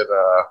game.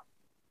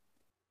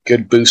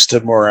 Good boost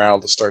to morale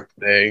to start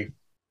the day.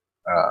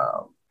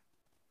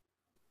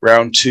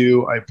 Round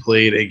 2, I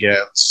played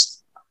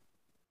against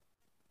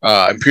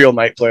Imperial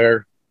Knight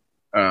player.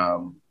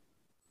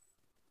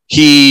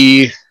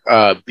 He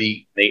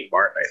beat Nate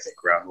Martin, I think,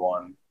 round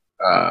 1.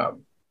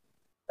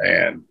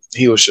 And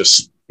he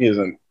was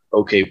an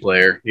okay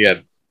player. He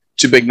had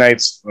 2 big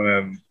knights and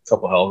then a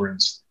couple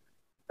Hellrins.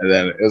 And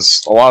then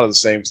it's a lot of the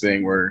same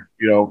thing where,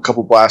 a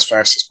couple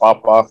Blastmasters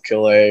pop off,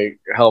 kill a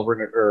Hellrin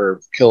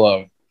or kill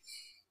a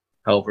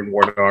Hellrin,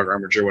 War Dog,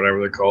 Armiger, whatever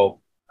they're called.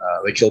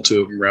 They kill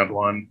 2 of them round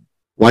 1.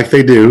 Like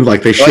they do,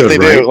 like they should,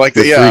 right? Like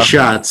 3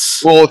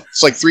 shots. Well,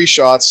 it's like 3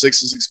 shots,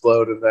 6s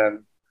explode, and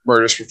then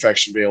Murder's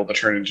Perfection be able to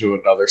turn into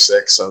another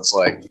 6. So it's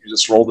like you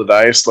just roll the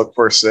dice, look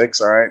for a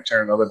 6, all right,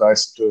 turn another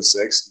dice into a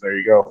 6, and there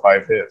you go,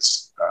 5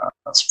 hits.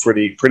 That's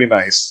pretty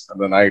nice. And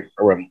then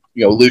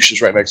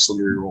Lucian's right next to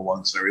the reroll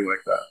ones and everything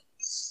like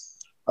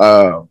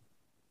that.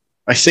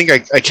 I think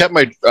I kept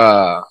my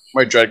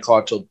my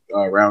Dreadclaw till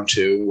round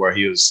 2, where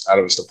he was out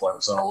of his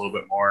deployment zone a little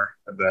bit more,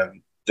 and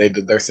then they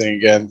did their thing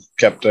again.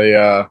 Kept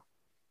a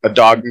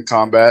dog in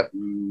combat,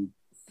 and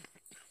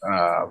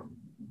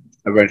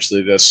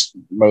eventually just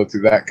mowed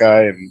through that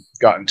guy and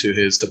got into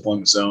his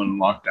deployment zone and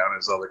locked down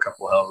his other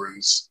couple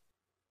Hellrins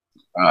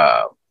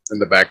in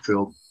the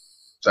backfield.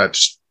 That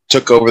just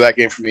took over that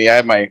game for me. I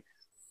had my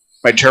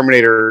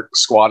Terminator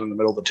squad in the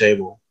middle of the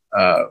table,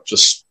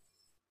 just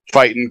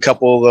fighting a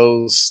couple of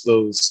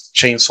those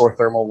chainsaw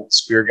thermal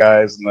spear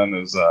guys, and then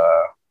there's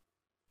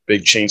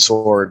big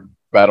chainsword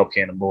battle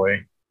cannon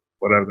boy,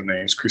 whatever the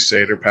name's,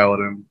 Crusader,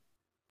 Paladin,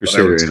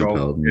 Crusader and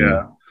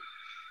Paladin.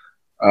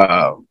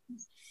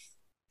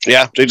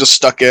 Yeah. They just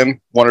stuck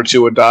in. 1 or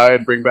 2 would die,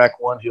 and bring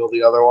back 1, heal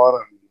the other one,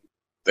 and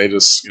they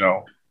just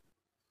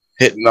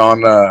hitting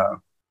on a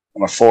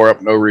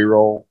 4-up, no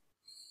reroll,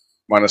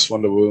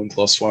 -1 to wound,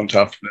 +1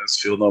 toughness,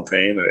 feel no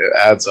pain. It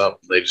adds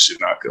up. They just do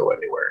not go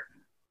anywhere.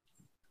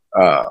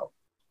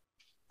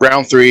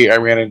 Round 3, I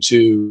ran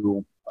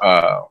into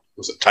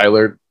was it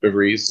Tyler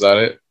DeVries? Is that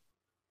it?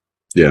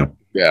 Yeah.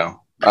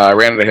 I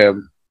ran into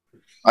him.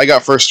 I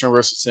got first turn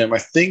versus him. I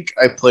think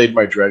I played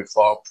my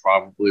Dreadclaw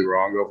probably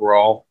wrong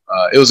overall.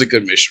 It was a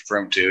good mission for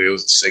him too. It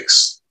was a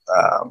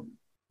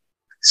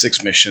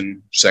 6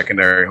 mission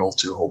secondary, hold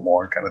 2, hold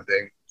more kind of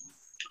thing.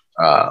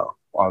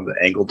 On the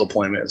angle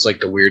deployment, it's like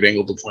the weird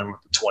angle deployment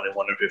with the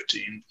 21 and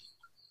 15.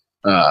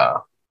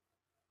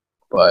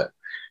 But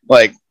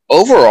like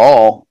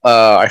overall,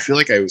 I feel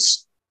like I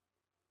was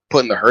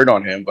putting the hurt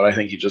on him, but I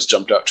think he just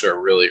jumped up to a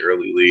really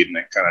early lead, and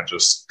it kind of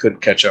just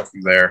couldn't catch up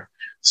from there.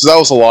 So that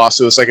was a loss.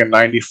 It was like a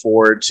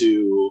 94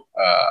 to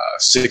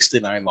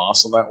 69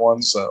 loss on that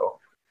one. So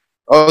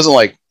I wasn't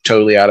like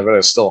totally out of it. It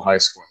was still a high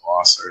scoring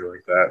loss or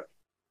like that.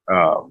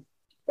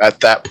 At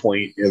that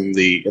point in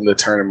the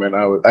tournament,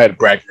 I had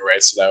bragging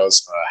rights that I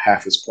was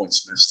half his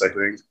points missed, I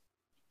think.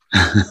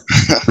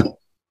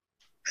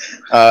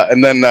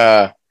 And then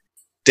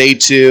day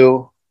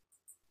 2.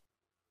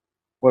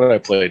 What did I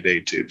play day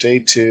 2? Day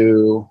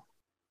 2,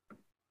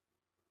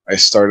 I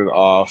started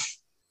off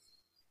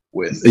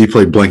with... You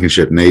played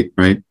Blankenship, Nate,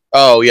 right?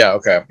 Oh, yeah,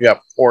 okay.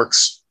 Yep,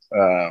 Orcs.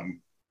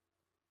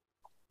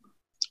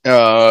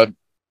 Yeah,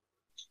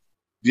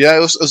 it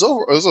was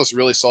over. It was a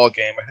really solid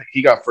game. I think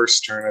he got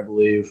first turn, I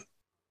believe,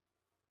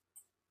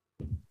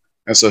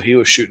 and so he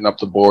was shooting up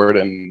the board.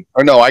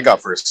 Or no, I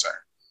got first turn.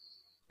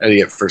 I didn't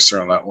get first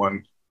turn on that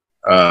one.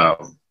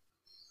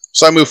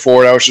 So I moved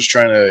forward. I was just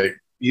trying to.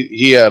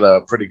 He had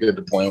a pretty good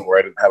deployment where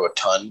I didn't have a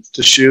ton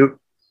to shoot.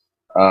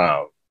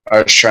 I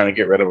was trying to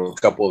get rid of a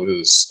couple of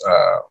his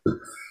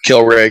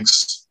kill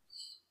rigs,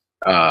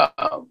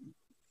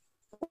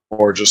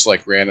 or just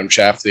like random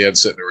chaff they had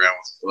sitting around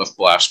with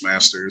blast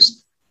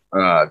masters.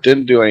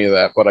 Didn't do any of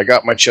that, but I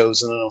got my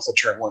chosen with a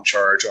turn 1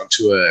 charge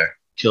onto a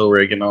kill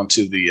rig and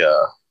onto the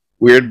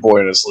weird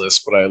boy in his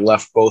list, but I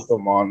left both of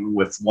them on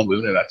with 1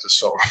 wounded. I just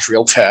felt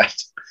real bad.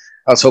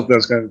 I was hoping I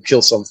was going to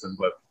kill something,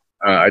 but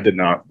I did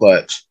not.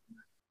 But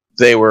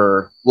they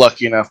were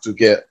lucky enough to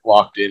get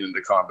locked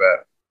into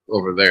combat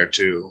over there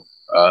too,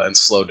 and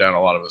slow down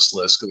a lot of his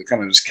list because it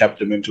kind of just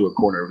kept him into a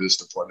corner of his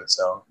deployment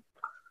zone.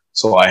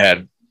 So I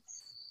had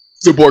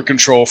the board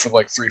control for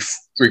like three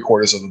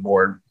quarters of the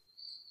board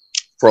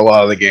for a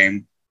lot of the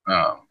game.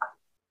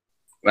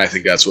 And I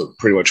think that's what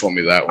pretty much won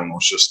me that one,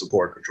 was just the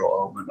board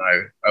control element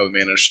I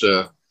managed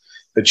to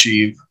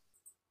achieve.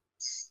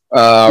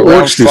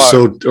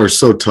 Orcs are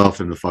so tough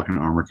in the fucking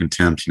armor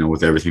contempt,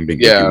 with everything being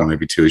AP1,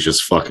 AP2 is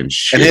just fucking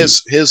shit. And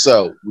his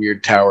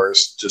weird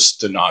towers just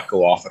did not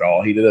go off at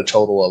all. He did a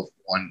total of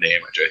 1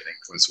 damage, I think,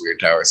 from his weird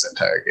towers the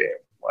entire game.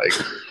 Like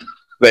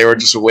they were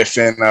just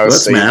whiffing. I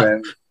was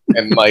saving,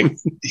 and like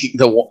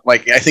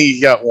I think he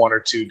got 1 or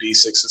 2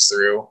 D6s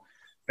through.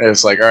 And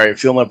it's like, all right,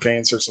 feel no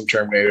pains for some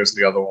Terminators, and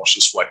the other one was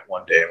just like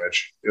 1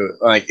 damage.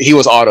 Like he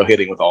was auto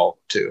hitting with all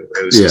too.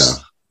 It was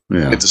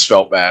it just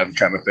felt bad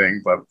kind of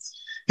thing, but.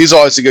 He's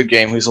always a good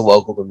game. He's a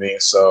local to me,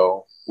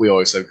 so we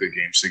always have good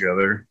games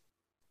together.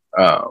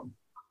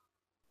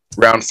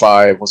 Round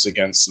 5 was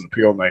against an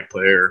Imperial Knight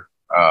player,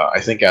 I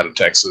think out of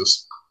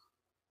Texas.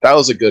 That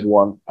was a good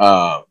one.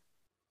 I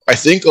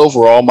think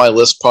overall my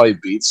list probably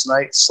beats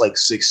Knights like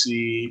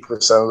 60%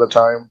 of the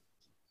time.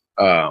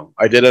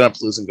 I did end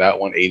up losing that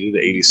one 80 to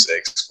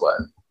 86, but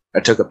I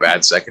took a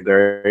bad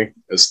secondary.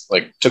 It's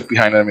like took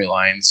behind enemy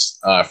lines.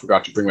 I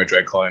forgot to bring my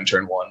Dreadclaw in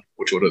turn 1,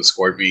 which would have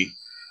scored me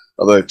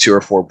other 2 or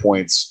 4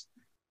 points.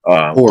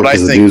 Or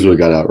because the dudes would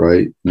have got out,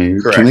 right? I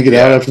mean, correct, can they get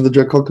out after the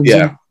Dreadclaw comes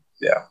in?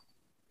 Yeah.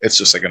 It's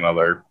just like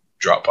another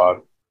drop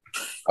pod.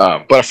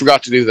 But I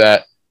forgot to do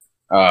that.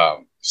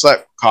 So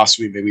that cost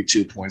me maybe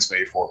 2 points,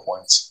 maybe 4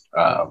 points.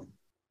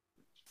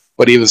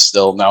 But even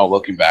still, now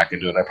looking back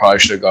into it, I probably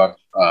should have gone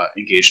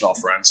engaged in all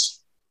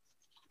fronts,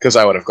 because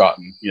I would have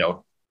gotten,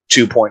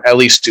 2 point, at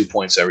least 2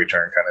 points every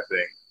turn kind of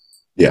thing.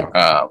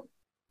 Yeah.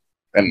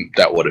 And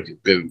that would have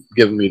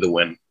given me the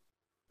win.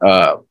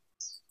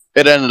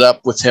 It ended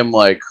up with him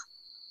that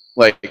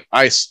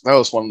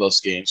was one of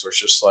those games where it's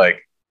just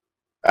like,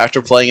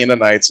 after playing into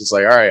Knights, it's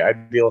like, all right, I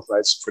deal with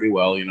Knights pretty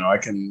well. I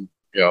can,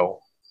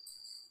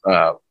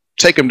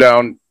 take him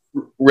down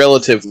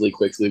relatively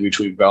quickly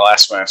between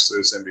Blast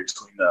Masters and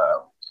between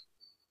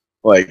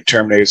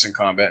Terminators in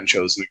combat and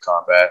Chosen in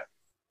combat.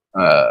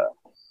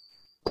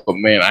 But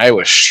man, I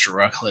was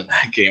struggling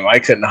that game. I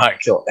could not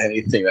kill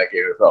anything that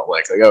game. It felt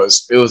like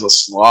it was a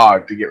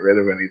slog to get rid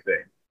of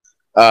anything.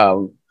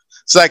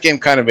 So that game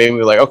kind of made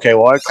me like, okay,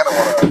 well, I kind of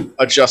want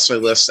to adjust my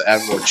list to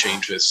add more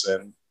Chain Fists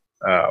and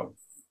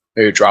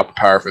maybe drop a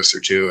Power Fist or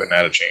 2 and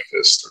add a Chain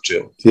Fist or 2.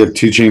 Do you have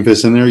 2 Chain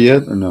Fists in there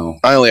yet, or no?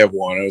 I only have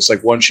 1. It was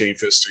like 1 Chain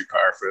Fist, 3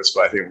 Power Fists,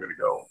 but I think I'm going to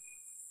go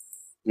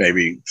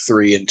maybe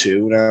 3 and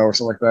 2 now or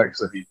something like that.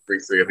 Because if you bring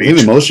 3 of each, I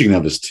think the most you can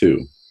have is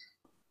 2.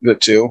 The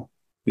 2?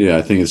 Yeah,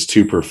 I think it's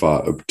 2 per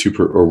 5,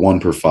 1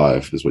 per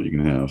 5 is what you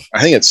can have.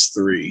 I think it's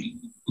 3.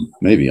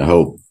 Maybe, I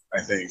hope. I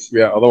think,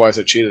 yeah. Otherwise,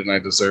 I cheated and I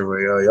deserve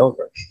a yellow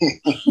card.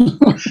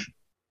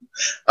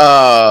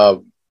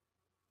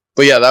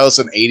 But yeah, that was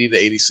an 80 to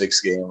 86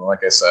 game.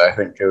 Like I said, I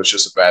think it was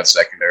just a bad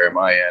secondary on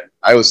my end.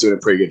 I was doing a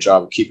pretty good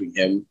job of keeping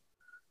him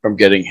from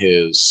getting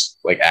his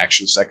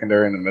action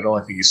secondary in the middle.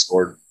 I think he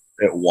scored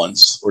it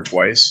once or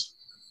twice.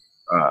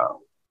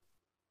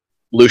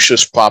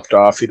 Lucius popped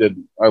off.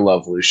 I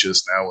love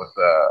Lucius now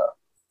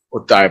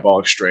with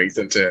diabolic strength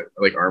into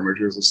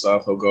armatures and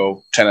stuff. He'll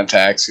go 10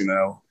 attacks,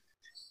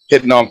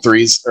 hitting on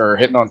 3s or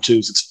hitting on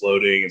 2s,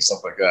 exploding and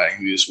stuff like that.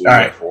 He just moving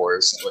at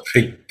 4s.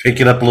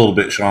 Pick it up a little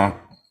bit, Sean.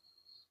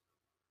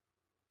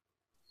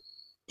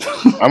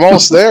 I'm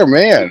almost there,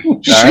 man.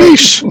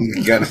 Sheesh.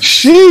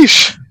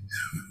 Sheesh.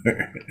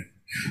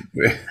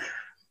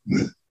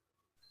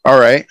 All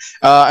right.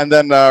 And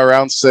then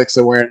round 6,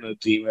 I went into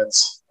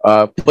Demons.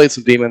 Played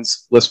some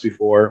Demons list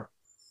before.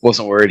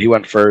 Wasn't worried. He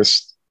went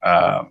first.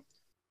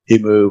 He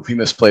moved. He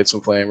misplayed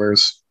some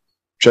Flamers.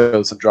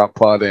 Chose to drop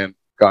pod in.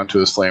 Gone to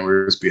his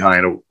Flamers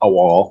behind a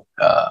wall.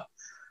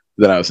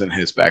 Then I was in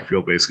his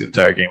backfield basically the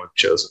entire game with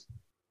Chosen.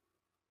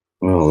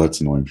 Oh,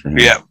 that's annoying for him.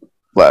 Yeah.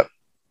 But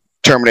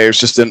Terminators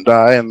just didn't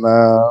die, and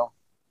that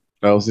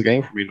was the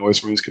game for me.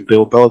 Noise Marines can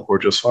deal with Be'lakor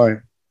just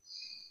fine.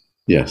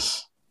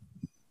 Yes.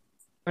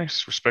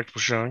 Nice, respectable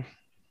showing.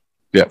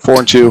 Yeah, 4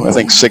 and 2. I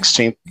think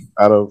 16th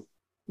out of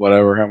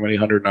whatever, how many,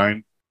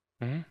 109.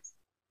 Mm-hmm.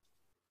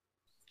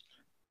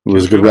 It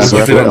was a good What'd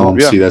round you for end up-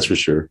 LMC, that's for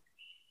sure.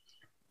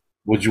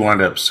 What'd you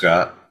wind up,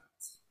 Scott?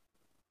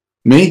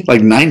 Me,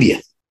 like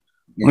 90th.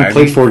 I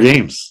played 4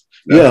 games.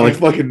 Okay. Yeah, like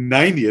fucking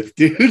 90th,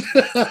 dude.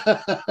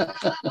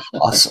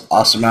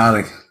 Awesome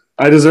outing.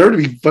 I deserve to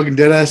be fucking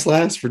dead ass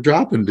last for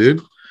dropping,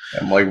 dude.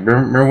 I'm like,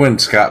 remember when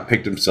Scott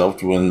picked himself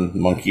to win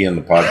Monkey in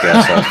the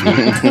podcast last week?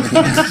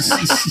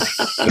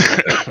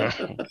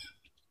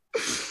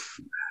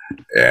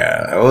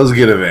 Yeah, it was a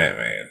good event,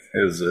 man.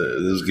 It was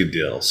a good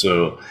deal.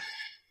 So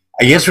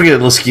I guess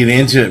let's get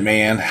into it,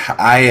 man.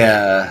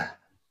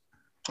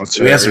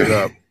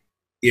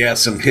 We had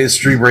some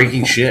history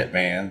breaking shit,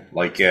 man.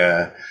 Like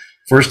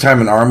first time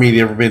an army had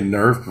ever been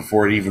nerfed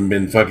before it even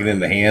been fucking in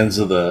the hands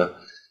of the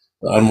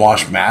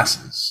unwashed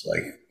masses.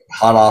 Like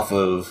hot off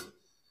of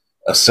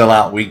a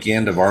sellout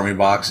weekend of army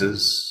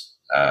boxes.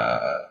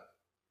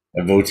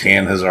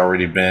 Votan has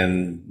already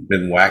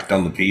been whacked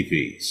on the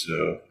PP.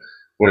 So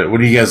what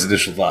are you guys'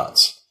 initial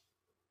thoughts?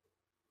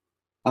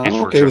 I'm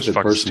okay with it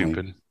fucking personally.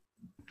 stupid.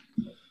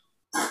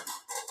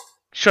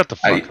 Shut the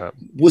fuck up.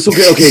 What's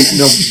okay? Okay,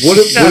 no.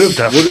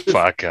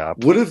 Fuck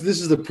up. What if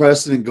this is the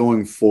precedent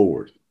going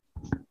forward?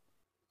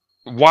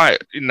 Why?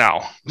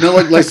 No. No,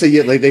 like say,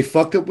 yeah, like they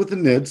fucked up with the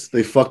Nids,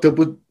 they fucked up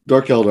with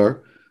Dark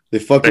Eldar, they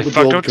fucked up with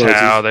fucked Gold up Tau,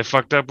 Coaches. they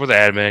fucked up with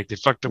Admech, they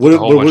fucked up with a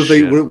whole bunch of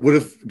shit. What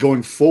if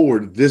going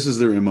forward, this is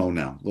their MO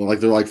now? Like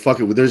they're like, fuck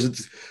it,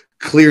 there's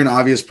clear and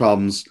obvious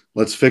problems.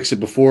 Let's fix it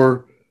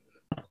before.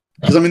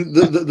 Because I mean,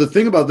 the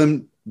thing about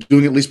them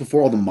doing at least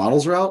before all the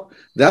models are out,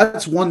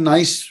 that's one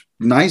nice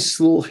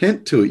little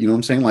hint to it. You know what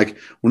I'm saying? Like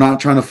we're not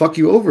trying to fuck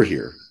you over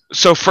here.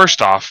 So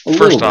first off,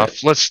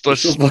 let's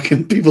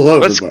fucking people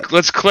over.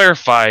 Let's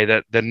clarify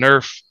that the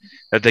nerf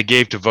that they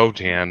gave to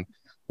Votan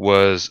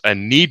was a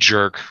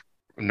knee-jerk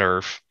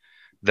nerf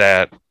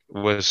that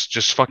was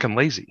just fucking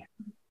lazy.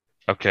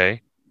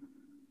 Okay,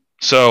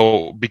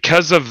 so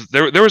because of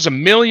there was a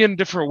million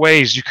different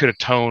ways you could have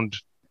toned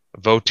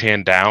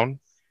Votan down.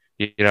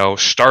 You know,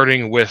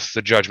 starting with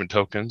the judgment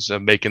tokens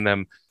of making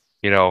them,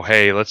 you know,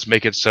 hey, let's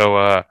make it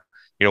so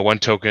one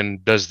token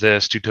does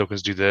this, 2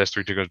 tokens do this,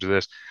 3 tokens do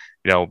this.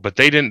 You know, but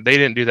they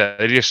didn't do that.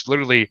 They just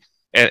literally,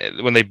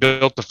 and when they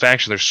built the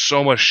faction, there's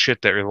so much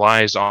shit that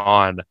relies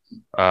on,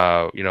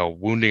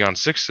 wounding on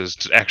 6s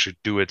to actually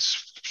do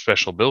its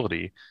special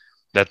ability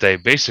that they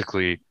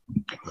basically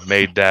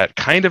made that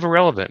kind of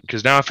irrelevant.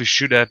 Because now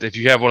if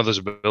you have one of those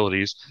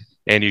abilities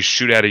and you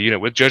shoot at a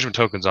unit with judgment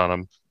tokens on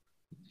them,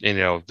 you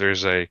know,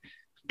 there's a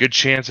good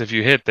chance if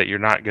you hit that you're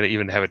not going to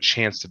even have a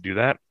chance to do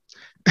that.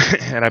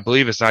 And I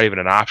believe it's not even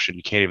an option.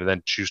 You can't even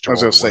then choose to. I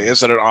was going to say,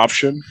 is it an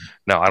option?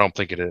 No, I don't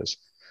think it is.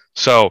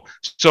 So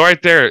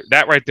right there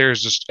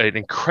is just an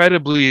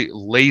incredibly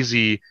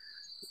lazy,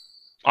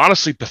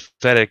 honestly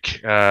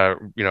pathetic,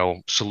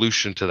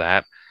 solution to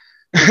that.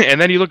 And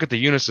then you look at the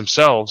units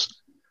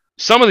themselves.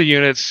 Some of the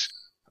units,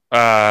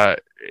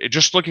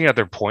 just looking at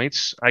their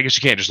points, I guess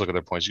you can't just look at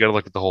their points. You got to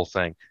look at the whole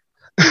thing.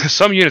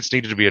 Some units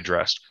needed to be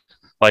addressed,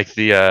 like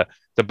the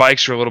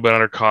bikes are a little bit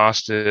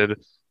undercosted.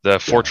 The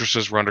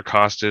fortresses were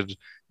undercosted.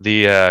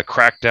 The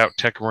cracked out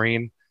Tech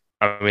Marine.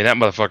 I mean, that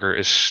motherfucker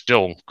is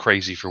still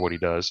crazy for what he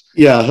does.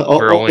 Yeah,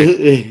 for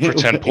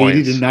 10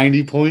 points, 80 to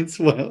 90 points.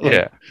 Well,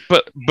 yeah,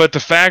 but the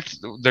fact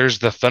there's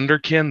the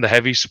Thunderkin, the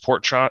heavy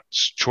support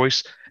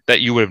choice that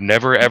you would have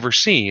never ever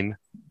seen.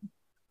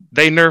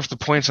 They nerfed the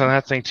points on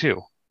that thing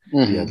too.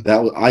 Mm-hmm.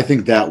 Yeah, I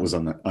think that was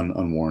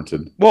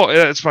unwarranted. Well,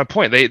 that's my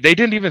point. They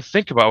didn't even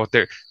think about what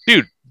they're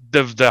dude.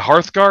 The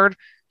Hearthguard,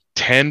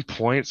 10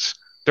 points.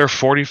 They're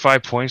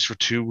 45 points for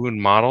 2 wound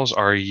models.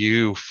 Are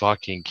you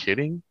fucking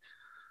kidding?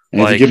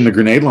 And if you give them the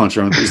grenade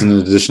launcher, isn't an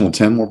additional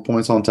 10 more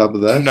points on top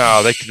of that?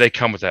 No, they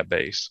come with that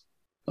base.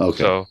 Okay.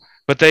 So,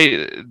 but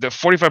the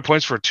 45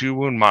 points for a 2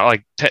 wound model,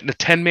 like the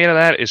 10 man of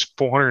that is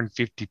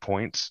 450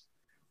 points.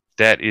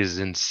 That is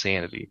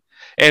insanity.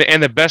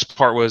 And the best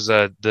part was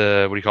the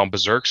what do you call them,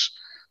 Berserks?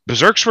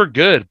 Berserks were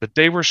good, but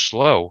they were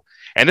slow.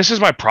 And this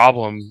is my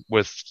problem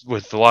with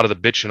a lot of the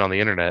bitching on the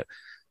internet.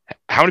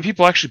 How many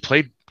people actually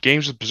played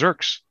games with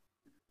Berserks?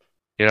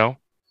 You know,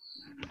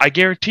 I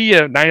guarantee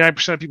you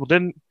 99% of people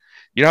didn't.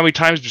 You know how many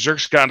times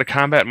Berserks got into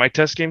combat in my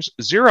test games?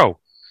 0.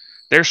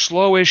 They're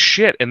slow as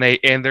shit, and they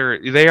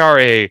are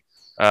a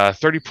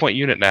 30-point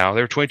unit now.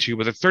 They're 22,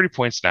 but they're 30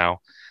 points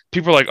now.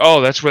 People are like,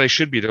 oh, that's where they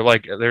should be. They're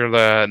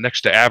the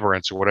next to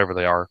Aberrants or whatever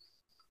they are.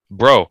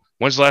 Bro,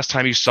 when's the last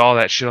time you saw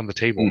that shit on the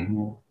table?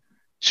 Mm-hmm.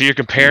 So you're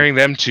comparing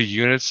them to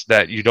units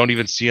that you don't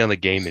even see on the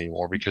game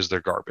anymore because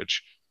they're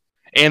garbage.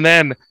 And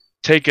then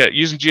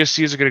using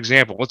GSC as a good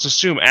example. Let's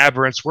assume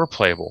Aberrants were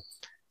playable.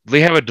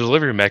 They have a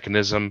delivery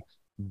mechanism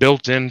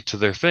built into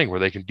their thing where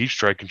they can deep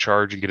strike and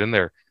charge and get in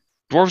there.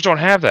 Dwarves don't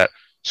have that.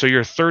 So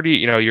your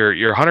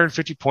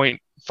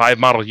 150.5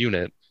 model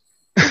unit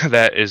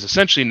that is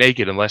essentially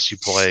naked unless you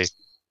play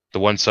the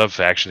one sub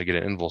faction to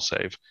get an invul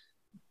save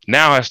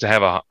now has to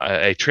have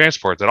a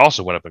transport that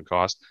also went up in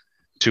cost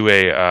to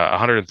a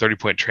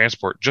 130-point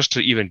transport just to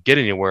even get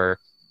anywhere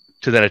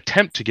to then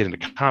attempt to get into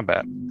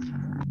combat.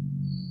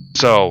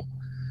 So,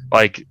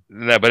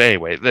 but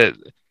anyway,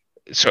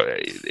 So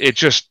it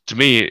just, to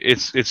me,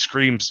 it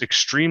screams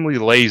extremely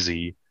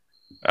lazy,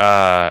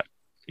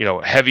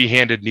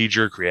 heavy-handed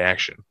knee-jerk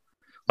reaction.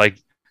 Like,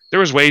 there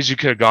was ways you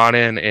could have gone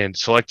in and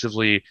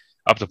selectively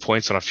up the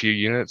points on a few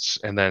units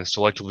and then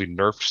selectively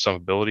nerfed some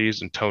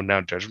abilities and toned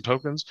down judgment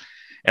tokens,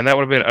 and that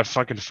would have been a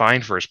fucking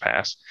fine first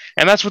pass.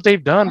 And that's what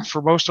they've done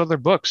for most other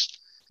books.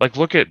 Like,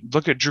 look at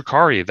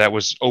Drukhari. That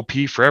was OP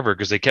forever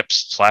because they kept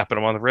slapping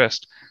them on the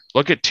wrist.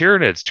 Look at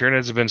Tyranids.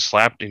 Tyranids have been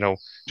slapped,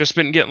 just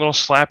been getting little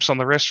slaps on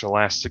the wrist for the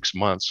last 6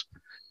 months.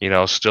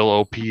 Still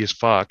OP as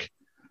fuck.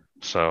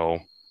 So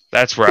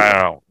that's where I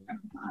don't know.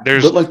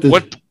 There's like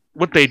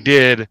what they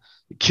did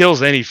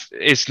kills any.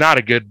 It's not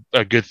a good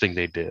thing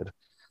they did.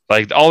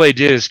 Like, all they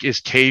did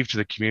is cave to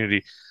the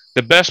community.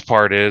 The best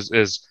part is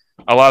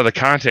a lot of the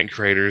content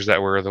creators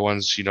that were the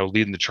ones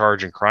leading the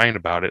charge and crying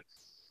about it.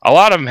 A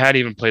lot of them hadn't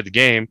even played the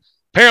game.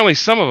 Apparently,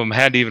 some of them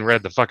hadn't even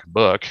read the fucking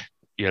book.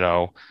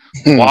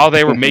 While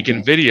they were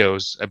making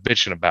videos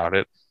bitching about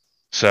it.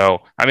 So,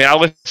 I mean, I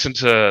listened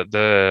to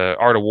the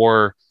Art of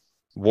War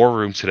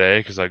Room today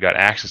because I got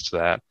access to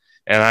that.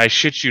 And I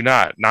shit you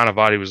not,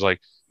 Nanavati was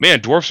like,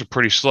 man, dwarfs are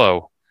pretty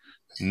slow.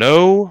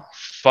 No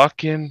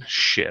fucking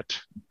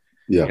shit.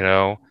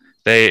 Yeah.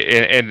 They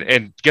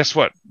and guess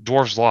what?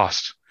 Dwarves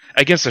lost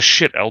against a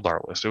shit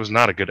Eldar list. It was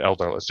not a good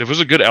Eldar list. If it was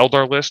a good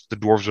Eldar list, the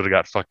dwarves would have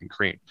got fucking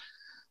creamed.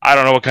 I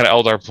don't know what kind of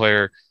Eldar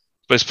player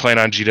is playing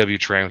on GW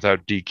terrain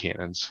without D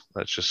cannons.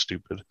 That's just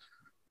stupid.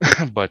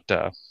 but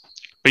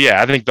yeah,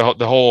 I think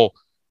the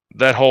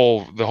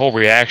whole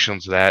reaction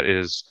to that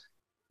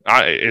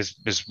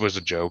was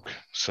a joke.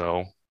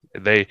 So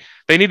they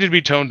needed to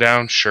be toned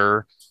down.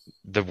 Sure,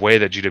 the way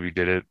that GW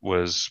did it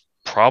was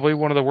probably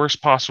one of the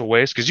worst possible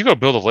ways, because you go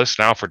build a list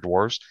now for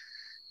dwarves,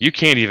 you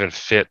can't even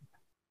fit.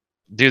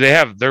 Do they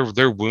have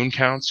their wound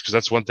counts? Because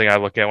that's one thing I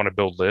look at when I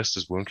build lists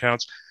is wound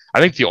counts. I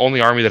think the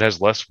only army that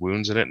has less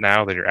wounds in it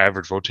now than your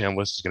average Votann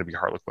list is going to be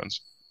Harlequins.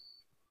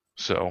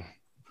 So,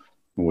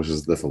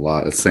 that's a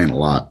lot. It's saying a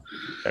lot.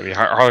 I mean,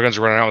 Harlequins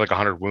are running out with like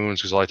 100 wounds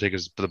because all I take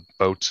is the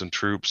boats and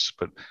troops.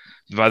 But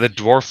by the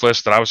dwarf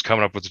list that I was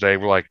coming up with today,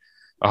 we're like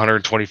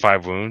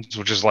 125 wounds,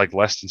 which is like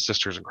less than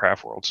Sisters and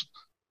Craft Worlds.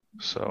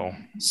 So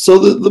the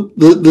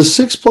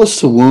 6+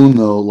 to wound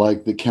though,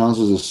 like that counts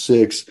as a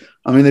 6.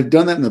 I mean, they've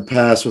done that in the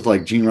past with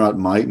like Gene Rot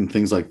Might and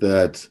things like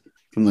that.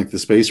 From like the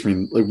Space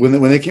Marine, like when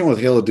they came with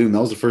Hail of Doom,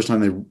 that was the first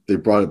time they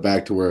brought it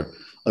back to where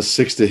a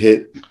 6 to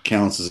hit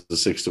counts as a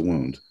 6 to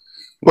wound.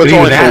 But it's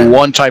only for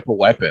one type of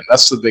weapon.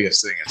 That's the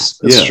biggest thing.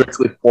 It's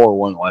strictly for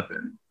one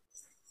weapon.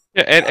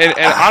 Yeah, and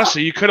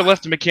honestly, you could have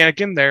left the mechanic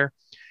in there.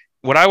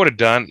 What I would have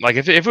done, like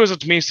if it was up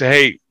to me, say,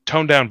 hey,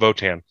 tone down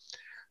Votann.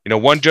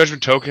 One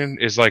judgment token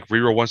is like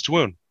reroll once to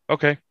wound.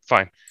 Okay,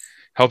 fine.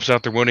 Helps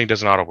out their wounding,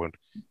 doesn't auto wound.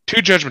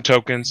 2 judgment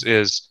tokens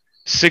is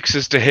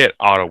 6s to hit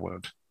auto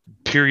wound.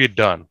 Period,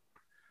 done.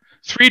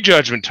 3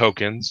 judgment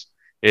tokens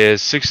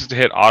is 6s to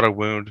hit auto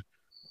wound,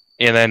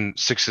 and then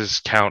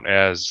 6s count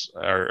as,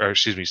 or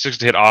excuse me, 6s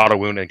to hit auto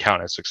wound and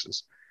count as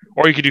 6s.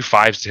 Or you could do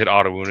 5s to hit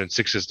auto wound and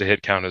 6s to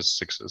hit count as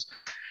 6s.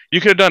 You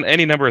could have done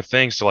any number of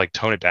things to like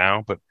tone it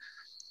down, but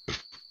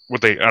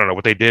what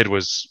they did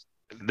was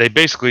they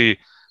basically,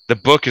 the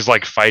book is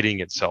like fighting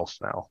itself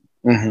now.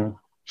 Mm-hmm.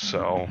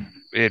 So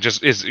it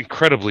just is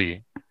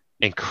incredibly,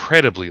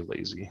 incredibly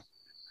lazy.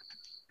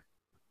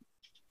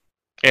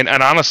 And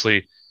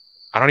honestly,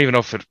 I don't even know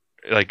if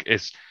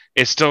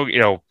it's still,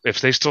 if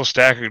they still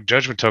stack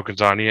judgment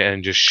tokens on you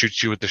and just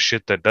shoot you with the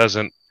shit that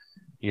doesn't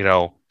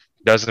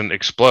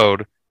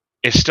explode,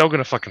 it's still going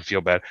to fucking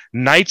feel bad.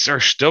 Knights are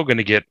still going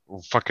to get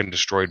fucking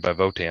destroyed by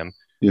Votann.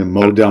 Yeah,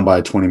 mowed down by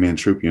a 20-man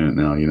troop unit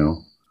now,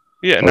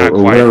 Yeah, not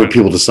quite. Whatever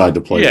people decide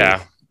to play. Yeah,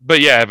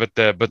 with.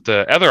 but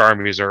the other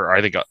armies are,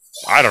 I think,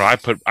 I don't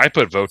know, I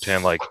put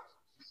Votann like,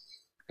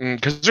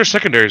 because their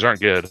secondaries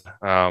aren't good.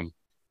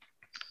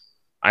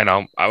 I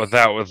know,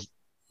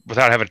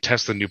 without having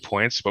tested new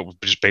points, but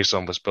just based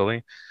on list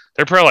building,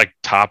 they're probably like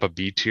top of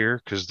B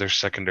tier because their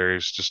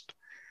secondaries just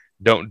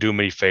don't do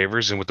many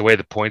favors. And with the way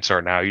the points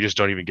are now, you just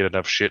don't even get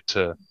enough shit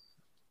to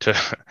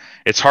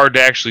it's hard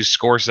to actually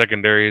score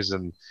secondaries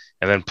and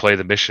then play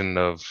the mission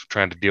of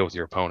trying to deal with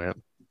your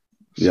opponent.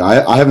 Yeah,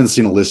 I haven't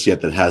seen a list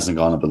yet that hasn't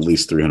gone up at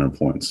least 300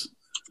 points.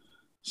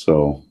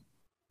 So,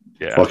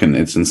 yeah, fucking,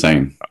 it's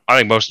insane. I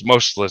think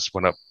most lists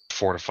went up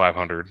 400 to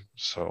 500.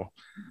 So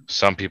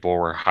some people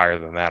were higher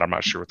than that. I'm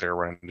not sure what they were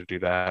running to do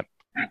that.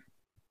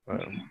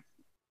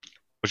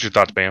 What's your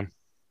thoughts, Bam?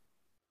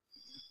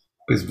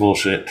 It's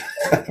bullshit.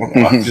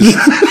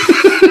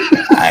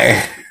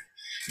 I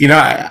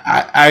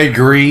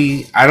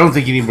agree. I don't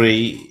think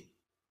anybody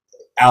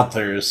out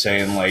there is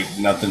saying like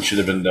nothing should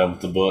have been done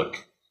with the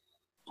book.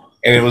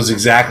 And it was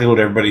exactly what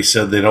everybody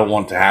said they don't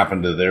want to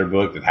happen to their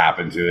book that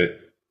happened to it.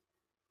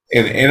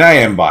 And I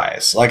am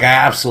biased. Like, I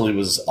absolutely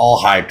was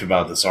all hyped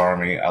about this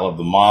army. I love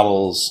the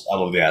models. I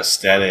love the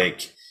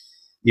aesthetic.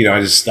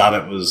 I just thought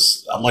it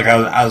was like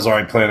I was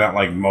already planning out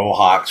like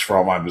mohawks for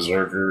all my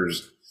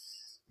berserkers.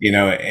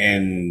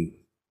 And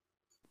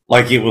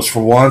like it was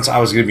for once I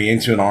was going to be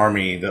into an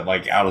army that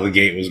like out of the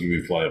gate was going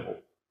to be playable.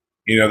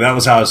 That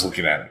was how I was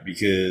looking at it,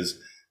 because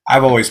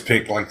I've always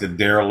picked like the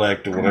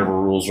derelict or whatever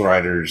rules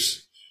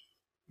writers,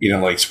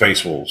 like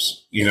Space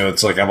Wolves.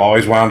 It's like I've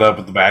always wound up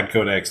with the bad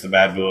codex, the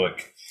bad book.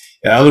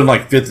 And other than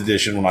like 5th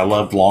edition when I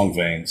loved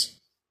Longveins,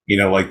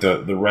 like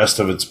the rest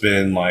of it's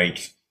been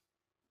like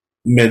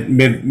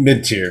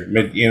mid tier.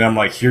 I'm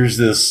like, here's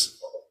this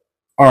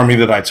army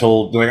that I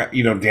told, Dan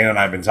and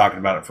I have been talking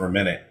about it for a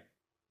minute.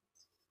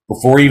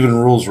 Before even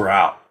rules were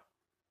out.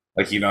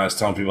 Like, I was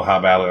telling people how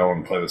badly I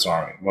want to play this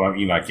army. Well,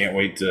 I can't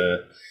wait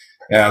to.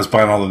 And I was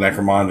buying all the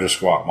Necromandra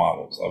squat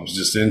models. I was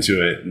just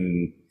into it.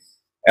 And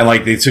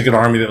like, they took an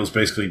army that was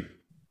basically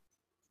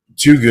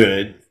too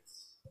good.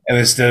 And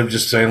instead of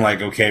just saying,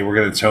 like, okay, we're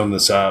going to tone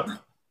this up,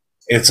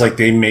 it's like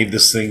they made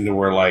this thing to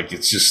where, like,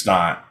 it's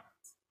not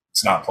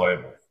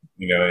playable.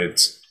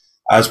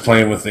 I was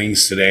playing with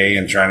things today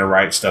and trying to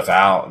write stuff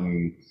out,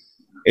 and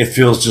it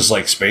feels just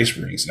like Space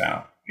Marines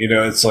now.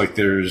 It's like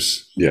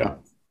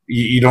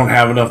you don't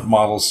have enough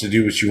models to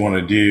do what you want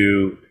to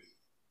do.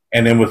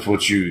 And then with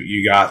what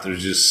you got,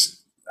 there's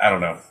just, I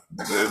don't know,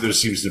 there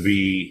seems to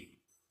be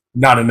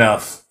not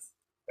enough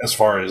as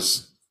far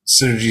as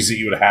synergies that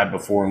you would have had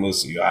before and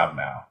lists that you have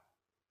now.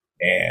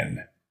 And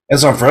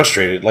so I'm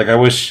frustrated. Like, I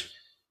wish,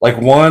 like,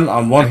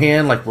 on one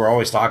hand, like, we're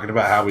always talking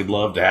about how we'd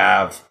love to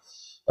have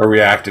a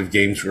reactive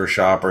Games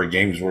Workshop or a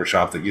Games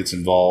Workshop that gets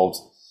involved.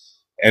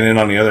 And then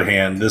on the other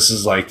hand, this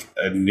is like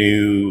a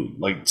new,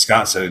 like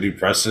Scott said, a new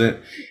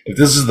precedent. If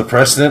this is the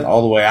precedent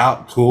all the way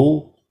out,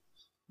 cool.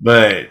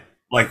 But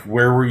like,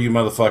 where were you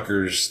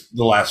motherfuckers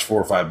the last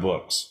 4 or 5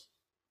 books?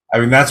 I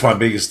mean, that's my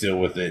biggest deal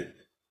with it.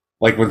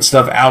 Like, when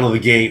stuff out of the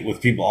gate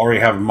with people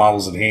already having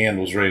models in hand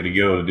was ready to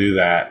go to do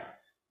that,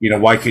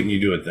 why couldn't you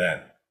do it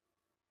then?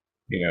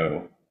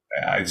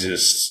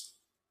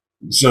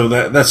 So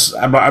that's,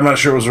 I'm not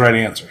sure it was the right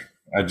answer.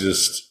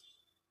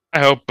 I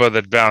hope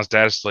that Balanced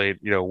Data Slate,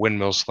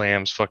 windmill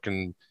slams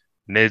fucking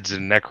Nids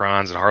and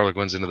Necrons and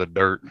Harlequins into the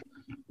dirt.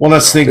 Well,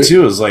 that's the thing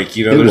too, is like,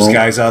 there's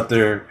guys out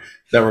there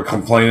that were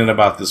complaining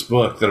about this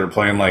book that are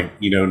playing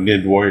like,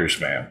 Nid Warriors,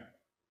 man.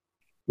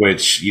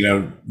 Which,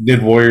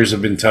 Nid Warriors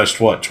have been touched,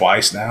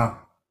 twice now?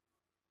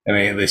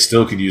 And they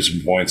still could use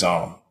some points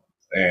on them.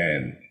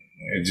 And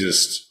it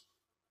just,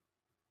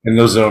 and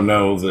those that don't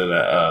know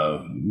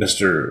that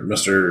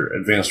Mr.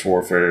 Advanced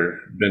Warfare,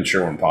 Ben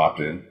Sherwin popped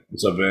in.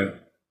 What's up, Ben?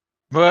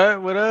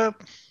 What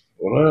up?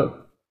 What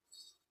up?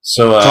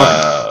 So,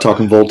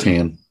 talking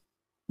Voltan.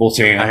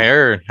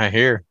 I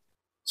hear.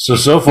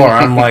 So far,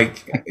 I'm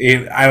like,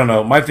 I don't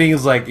know. My thing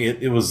is like,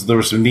 there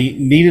were some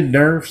needed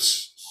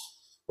nerfs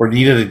or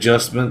needed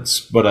adjustments,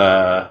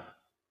 but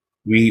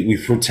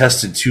we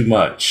protested too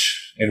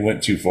much and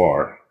went too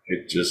far.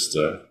 It just,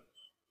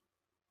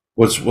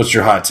 what's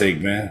your hot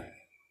take, man?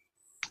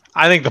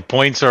 I think the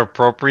points are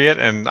appropriate,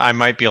 and I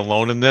might be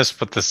alone in this,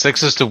 but the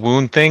 6s to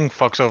wound thing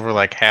fucks over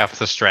like half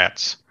the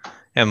strats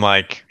and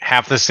like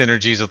half the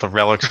synergies of the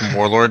relics and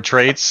warlord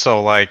traits.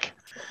 So like,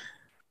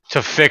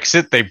 to fix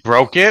it, they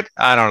broke it.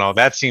 I don't know.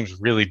 That seems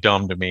really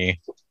dumb to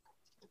me.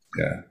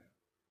 Yeah,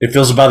 it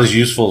feels about as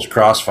useful as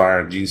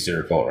Crossfire and Gene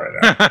Stealer Cult right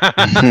now.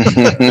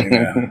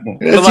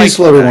 It's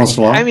useful every once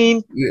in a while. I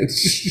mean,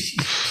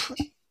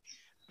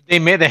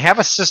 they have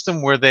a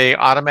system where they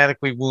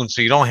automatically wound,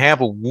 so you don't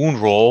have a wound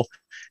roll.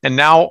 And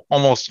now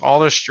almost all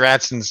their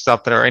strats and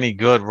stuff that are any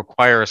good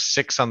require a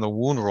 6 on the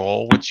wound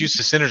roll, which used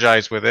to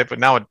synergize with it, but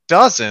now it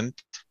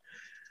doesn't,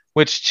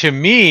 which to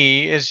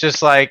me is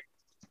just like,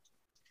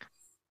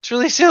 it's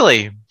really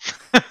silly.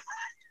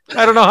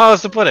 I don't know how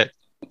else to put it.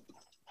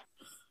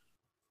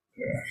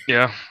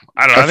 Yeah,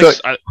 I don't know.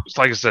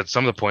 Like I said,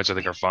 some of the points I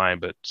think are fine,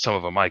 but some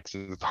of them, like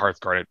the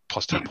Hearthguard at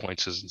plus 10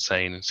 points is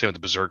insane. And same with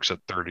the Berserks at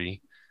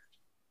 30.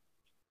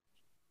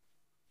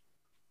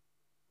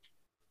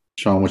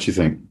 Sean, what you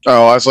think?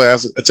 Oh, I was like,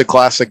 it's a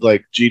classic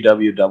like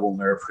GW double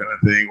nerf kind of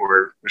thing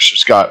where it's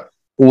just got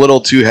a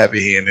little too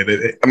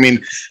heavy-handed. I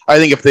mean, I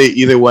think if they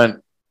either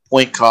went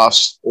point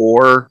cost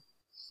or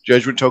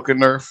Judgment Token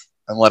nerf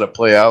and let it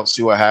play out,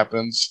 see what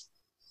happens,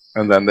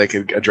 and then they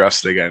could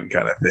address it again,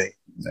 kind of thing.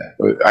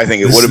 I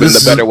think it would have been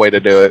the better way to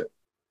do it.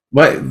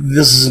 But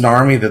this is an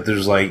army that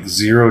there's like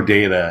 0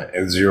 data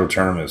and 0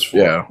 tournaments for.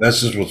 Yeah, that's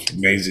just what's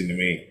amazing to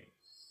me.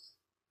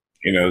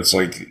 It's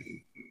like,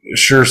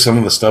 sure, some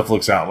of the stuff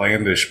looks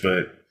outlandish,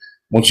 but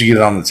once you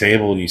get it on the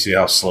table and you see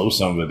how slow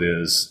some of it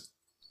is,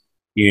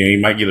 you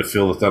might get a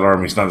feel that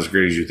army's not as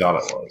great as you thought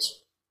it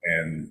was.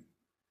 And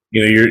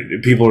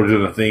people are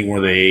doing a thing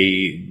where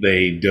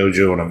they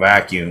dojo in a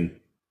vacuum,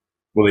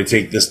 where they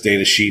take this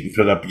data sheet and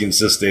put it up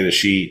against this data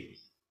sheet,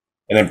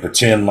 and then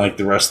pretend like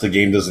the rest of the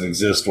game doesn't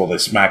exist while they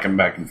smack them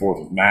back and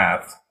forth with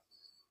math.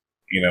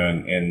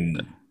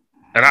 And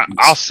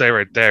I'll say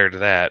right there to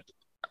that,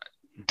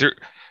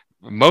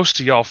 most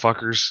of y'all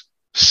fuckers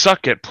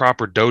suck at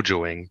proper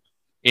dojoing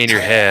in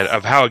your head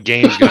of how a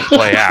game's going to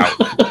play out.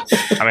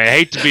 I mean, I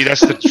hate to be,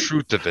 that's the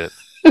truth of it.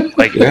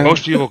 Like,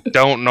 most people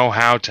don't know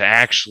how to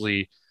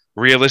actually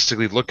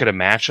realistically look at a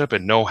matchup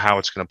and know how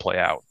it's going to play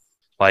out.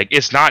 Like,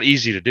 it's not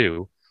easy to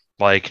do.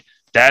 Like,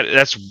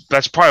 that's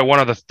probably one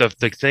of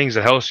the things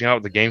that helps me out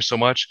with the game so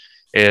much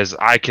is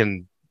I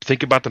can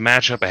think about the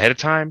matchup ahead of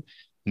time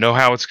know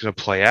how it's going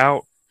to play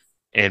out,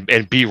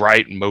 and be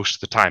right most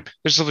of the time.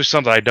 There's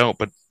some that I don't,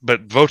 but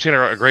Votann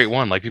are a great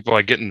one. Like people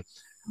are getting,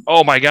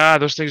 oh my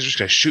god, those things are just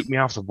going to shoot me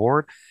off the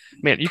board.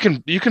 Man, you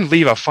can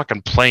leave a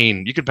fucking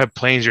plane. You can have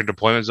planes in your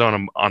deployment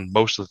zone on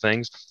most of the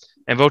things,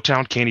 and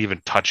Votann can't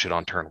even touch it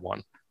on turn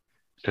one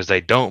because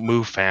they don't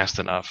move fast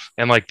enough.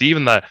 And like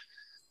even the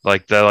one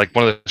of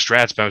the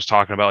strats I was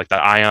talking about, like the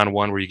Ion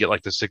one where you get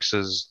like the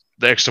sixes,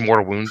 the extra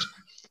mortal wounds,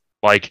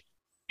 like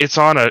it's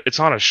on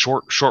a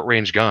short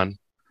range gun.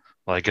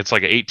 Like it's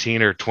like an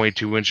 18 or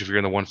 22 inch if you're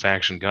in the one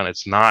faction gun.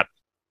 It's not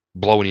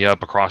blowing you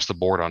up across the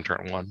board on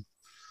turn one.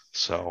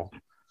 So,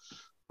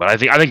 but I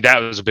think that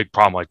was a big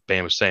problem. Like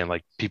Bam was saying,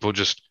 like people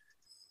just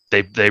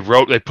they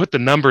put the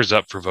numbers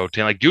up for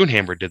Votann. Like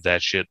Goonhammer did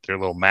that shit. Their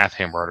little math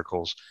hammer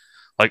articles.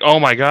 Like, oh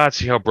my god,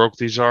 see how broke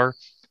these are?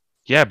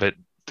 Yeah, but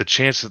the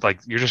chance that like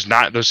you're just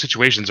not, those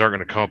situations aren't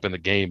going to come up in the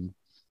game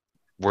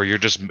where you're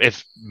just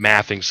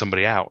mathing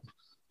somebody out.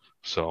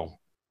 So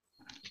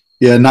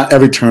yeah, not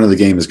every turn of the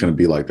game is going to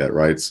be like that,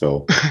 right?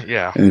 So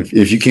yeah, and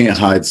if you can't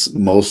hide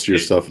most of your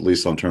stuff at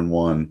least on turn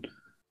one,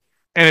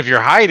 and if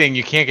you're hiding,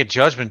 you can't get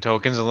judgment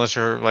tokens unless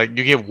you're like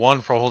you get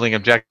one for holding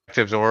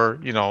objectives, or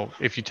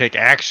if you take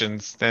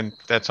actions, then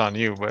that's on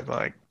you. But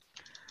like,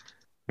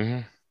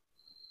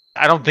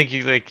 I don't think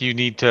you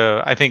need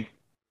to. I think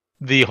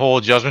the whole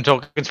judgment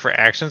tokens for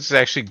actions is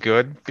actually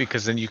good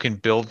because then you can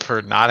build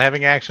for not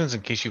having actions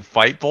in case you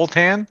fight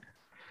Votann.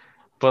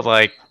 But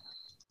like,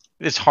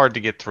 it's hard to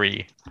get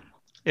 3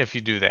 if you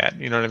do that.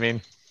 You know what I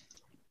mean?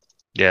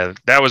 Yeah,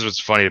 that was what's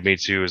funny to me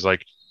too. Is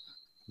like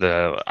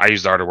I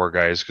used the Art of War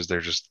guys because they're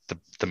just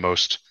the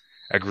most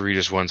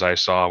egregious ones I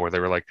saw, where they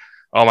were like,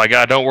 "Oh my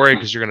god, don't worry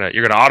because you're gonna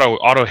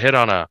auto hit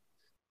on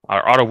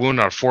or auto wound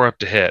on a 4-up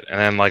to hit," and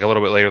then like a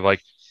little bit later,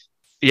 like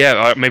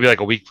maybe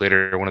like a week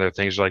later, one of their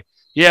things like,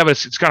 yeah, but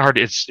it's kind of hard.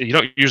 You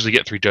don't usually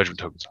get 3 judgment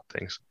tokens on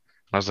things.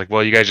 And I was like,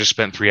 well, you guys just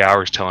spent 3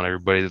 hours telling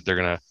everybody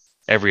that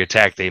every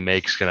attack they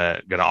make is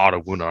gonna auto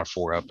wound on a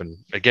 4-up, and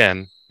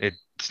again,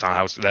 that's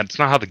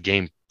not how the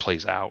game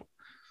plays out.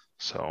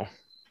 So,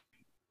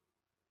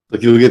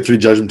 like you'll get 3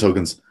 judgment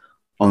tokens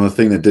on the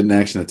thing that didn't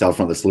action that's out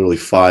front. That's literally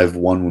 5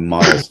 1-wound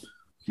models.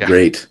 Yeah.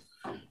 Great,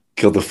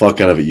 killed the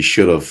fuck out of it. You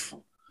should have.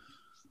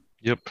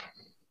 Yep.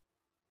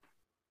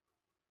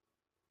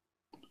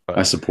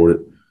 I support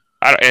it.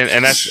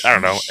 And that's, I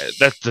don't know,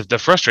 that's the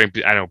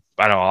frustrating. I know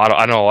a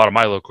lot of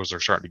my locals are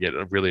starting to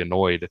get really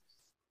annoyed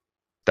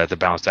that the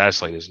balanced data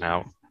slate is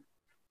now,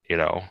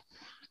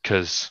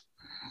 because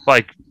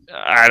like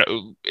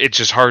it's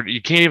just hard.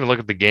 You can't even look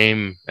at the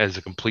game as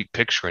a complete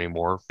picture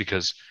anymore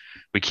because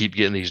we keep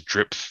getting these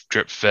drip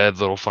fed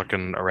little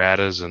fucking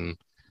erratas and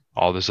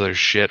all this other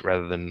shit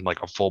rather than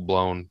like a full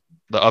blown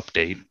the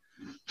update.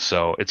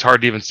 So it's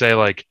hard to even say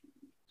like,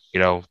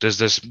 does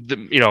this,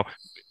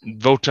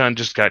 Votann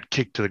just got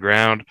kicked to the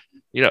ground.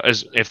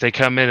 As if they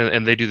come in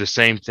and they do the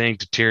same thing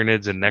to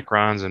Tyranids and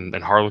Necrons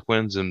and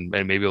Harlequins and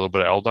maybe a little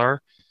bit of Eldar,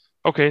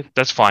 okay,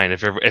 that's fine.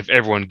 If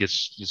everyone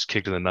gets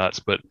kicked in the nuts,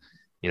 but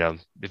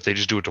if they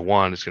just do it to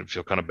one, it's gonna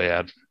feel kind of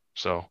bad.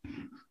 So,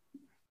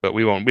 but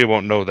we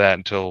won't know that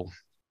until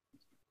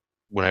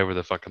whenever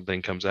the fucking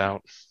thing comes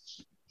out.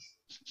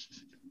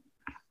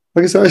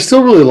 Like I said, I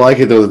still really like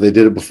it though that they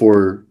did it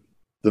before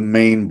the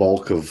main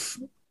bulk of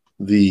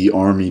the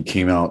army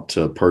came out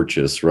to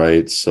purchase,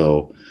 right?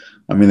 So,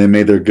 I mean, they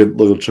made their good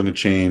little chunk of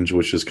change,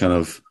 which is kind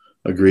of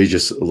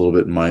egregious a little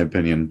bit in my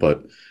opinion,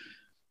 but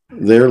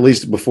they're at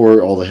least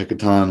before all the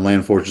Hecaton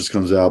Land Fortress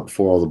comes out,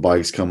 before all the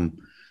bikes come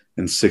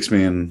in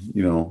 6-man,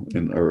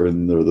 or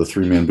in the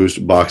 3-man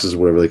booster boxes,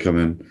 whatever they come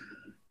in,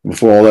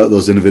 before all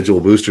those individual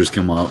boosters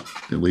come out,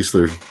 at least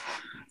they're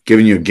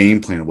giving you a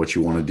game plan of what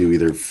you want to do,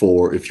 either if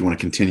you want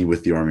to continue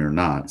with the army or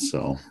not.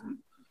 So.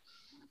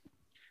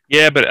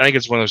 Yeah, but I think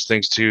it's one of those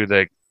things too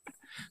that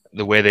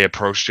the way they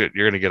approached it,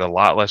 you're going to get a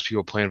lot less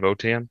people playing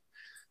Votann,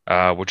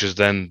 which is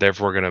then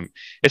therefore going to.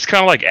 It's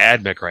kind of like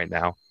AdMech right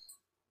now.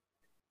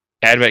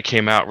 AdMech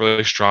came out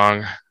really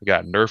strong,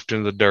 got nerfed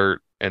into the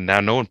dirt, and now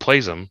no one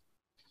plays them.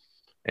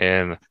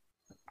 And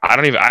I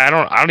don't think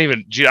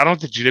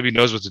GW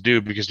knows what to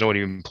do because no one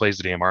even plays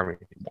the damn army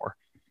anymore.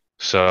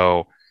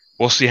 So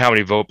we'll see how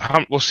many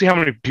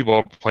people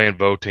are playing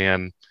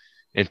Votann.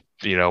 And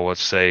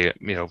let's say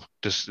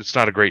just it's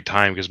not a great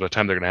time because by the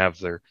time they're going to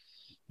have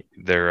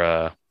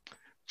their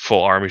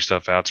full army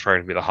stuff out, it's probably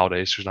going to be the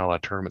holidays. There's not a lot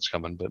of tournaments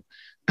coming, but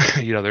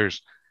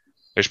there's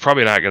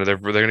probably not going to they're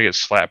going to get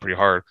slapped pretty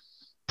hard.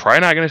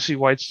 Probably not going to see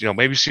whites.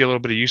 Maybe see a little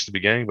bit of use at the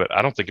beginning, but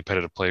I don't think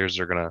competitive players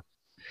are going to.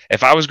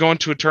 If I was going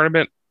to a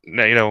tournament,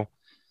 in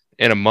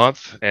a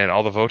month and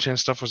all the Votann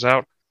stuff was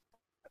out,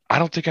 I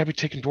don't think I'd be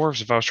taking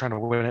dwarves if I was trying to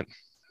win it.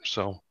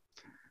 So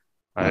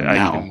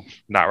I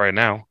not right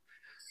now.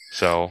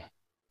 So,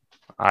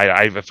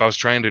 if I was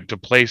trying to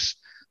place,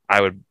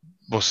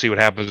 we'll see what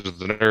happens with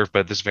the nerf. But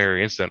at this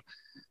very instant,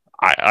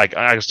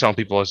 I was telling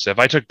people, if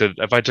I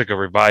took a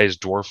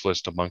revised dwarf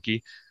list of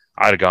monkey,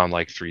 I'd have gone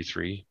like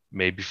 3-3,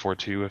 maybe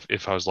 4-2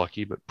 if I was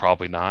lucky, but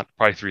probably not.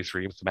 Probably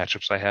 3-3 with the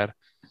matchups I had,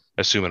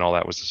 assuming all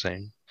that was the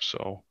same.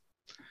 So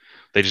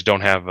they just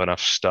don't have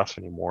enough stuff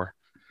anymore.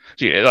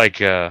 Yeah,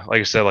 like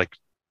I said, like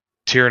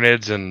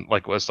Tyranids and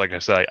like I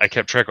said, I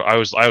kept track. I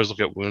was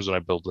looking at wounds when I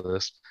built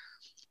this.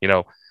 You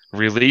know,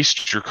 released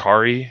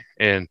Drukari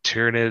and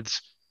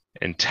Tyranids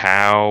and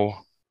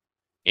Tau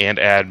and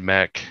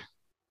Admech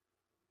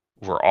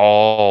were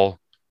all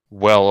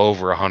well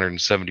over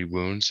 170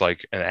 wounds,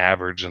 like an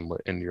average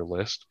in your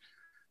list.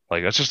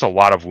 Like that's just a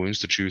lot of wounds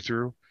to chew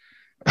through.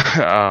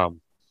 Dwarves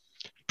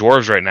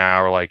right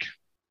now are like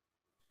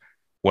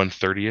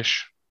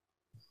 130ish.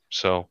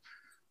 So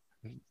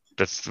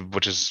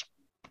which is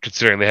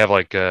considering they have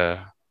like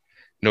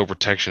no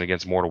protection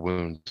against mortal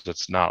wounds.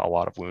 That's not a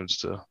lot of wounds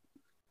to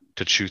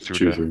chew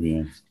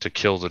through to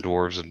kill the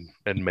dwarves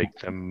and make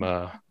them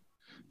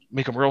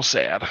real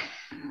sad.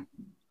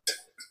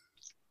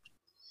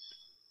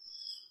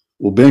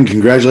 Well, Ben,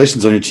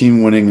 congratulations on your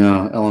team winning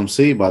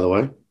LMC, by the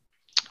way.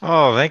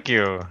 Oh, thank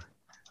you.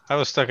 I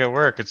was stuck at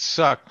work. It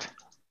sucked.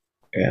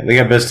 Yeah, they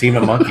got best team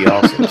at Monkey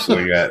also. So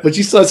you got. But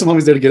you still had some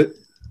homies there to get it.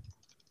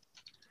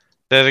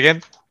 Say it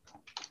again.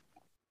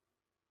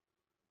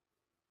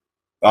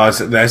 I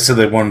said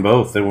they won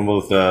both. They won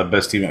both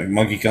best team at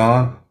Monkey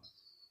Con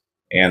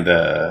and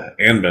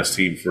best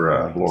team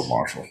for Lord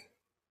Marshall.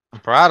 I'm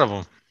proud of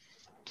them.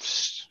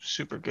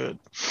 Super good.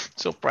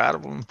 So proud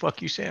of them.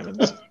 Fuck you,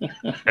 Salmons.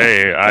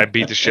 Hey, I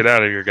beat the shit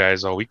out of your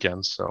guys all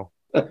weekend, so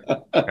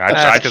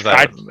I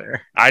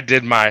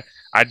did my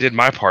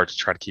part to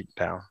try to keep it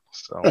down.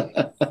 So,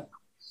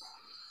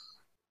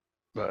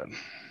 but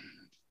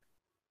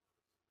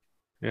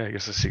yeah, I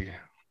guess I see.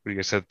 You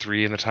guys had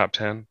 3 in the top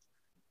 10.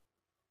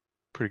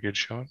 Pretty good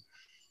showing.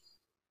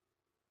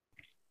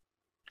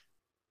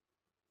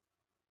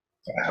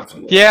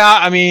 Yeah,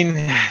 I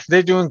mean,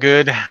 they're doing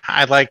good.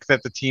 I like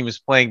that the team is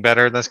playing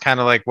better. That's kind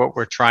of like what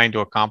we're trying to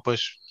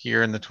accomplish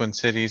here in the Twin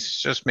Cities,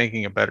 just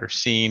making a better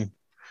scene.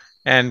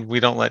 And we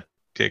don't let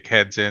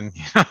dickheads in,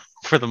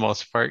 for the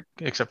most part,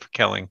 except for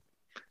Kelling.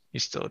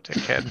 He's still a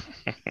dickhead.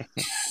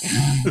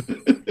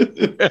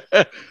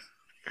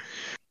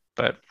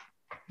 But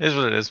it is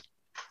what it is.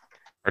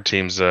 Our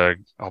team's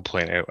all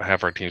playing.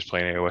 Half our team's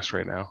playing AOS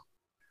right now.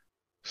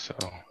 So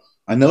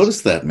I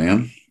noticed that,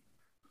 man.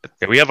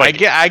 Yeah, we have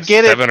like I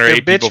get 7 it. or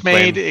 8 They're people bitch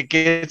made. playing. It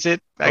gets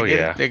it. I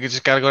get it. They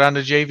just got to go down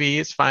to JV.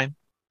 It's fine.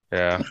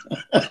 Yeah.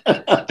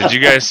 Did you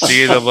guys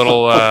see the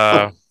little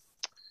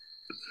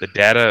the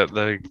data?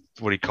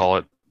 What do you call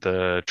it?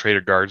 The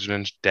Trader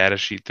Guardsman data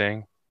sheet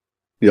thing.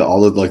 Yeah,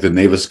 all of like the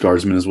Navis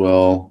Guardsmen as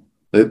well.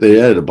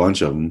 They added a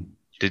bunch of them.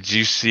 Did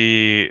you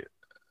see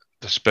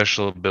the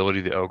special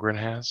ability the Ogryn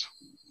has?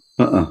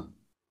 -1.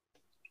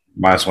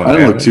 I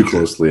didn't look too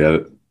closely at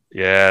it.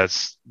 Yeah,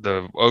 it's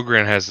the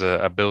Ogryn has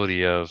the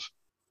ability of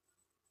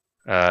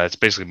it's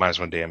basically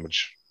 -1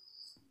 damage.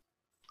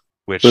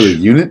 Which for the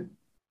unit?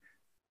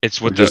 It's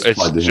with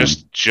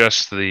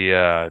just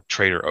the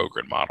Trader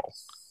Ogryn model.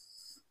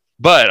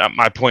 But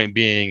my point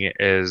being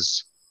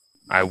is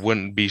I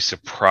wouldn't be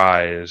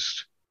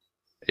surprised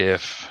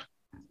if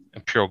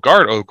Imperial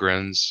Guard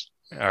Ogryns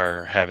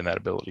are having that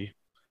ability.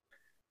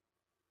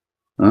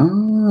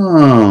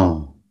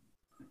 Oh.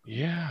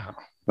 Yeah.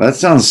 That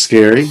sounds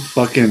scary.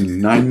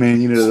 Fucking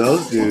 9-man unit of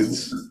those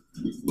dudes.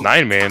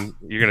 9-man,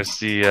 you're gonna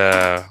see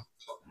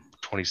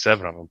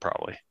 27 of them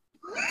probably.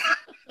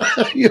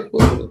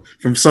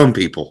 From some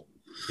people.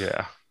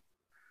 Yeah.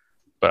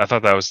 But I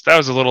thought that was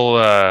a little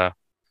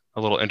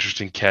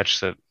interesting catch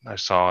that I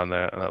saw in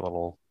that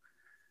little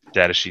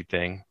data sheet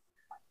thing.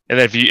 And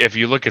then if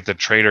you look at the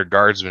Trader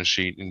Guardsman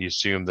sheet and you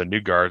assume the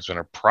new Guardsmen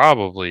are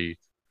probably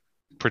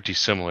pretty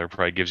similar,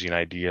 probably gives you an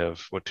idea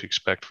of what to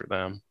expect for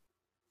them.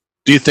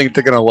 Do you think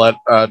they're gonna let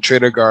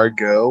Trader Guard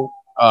go?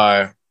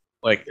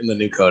 Like in the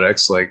new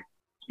codex, like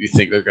you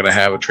think they're gonna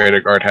have a Trader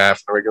Guard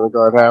half and a regular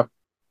Guard half?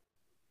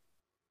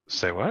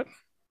 Say what?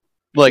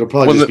 Like, it'll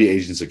probably just be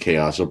Agents of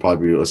Chaos. It'll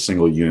probably be a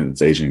single unit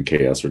that's Agent of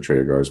Chaos for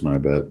Trader Guardsmen, I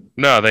bet.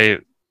 No,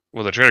 the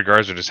Trader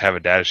Guardsmen just have a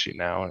data sheet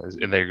now,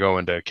 and they go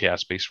into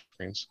Chaos Space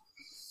Marines.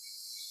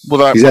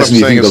 Well, he's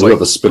asking me if they'll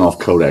have a spin-off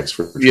codex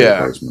for Trader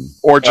Guardsmen.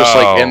 Or just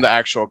like in the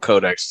actual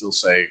codex, they'll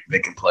say they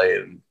can play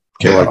it.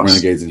 Like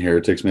Renegades and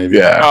Heretics, maybe.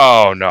 Yeah.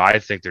 Oh no, I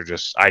think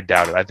I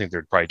doubt it. I think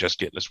they're probably just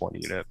getting this one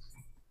unit.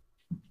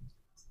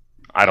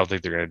 I don't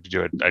think they're going to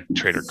do a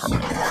Trader card.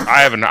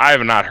 I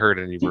have not heard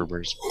any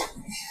rumors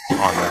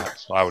on that,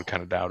 so I would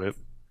kind of doubt it.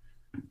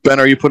 Ben,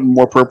 are you putting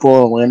more purple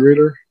on Land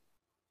Raider?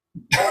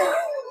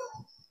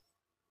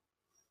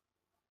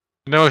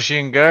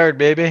 Notion Guard,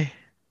 baby.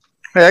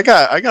 Hey, I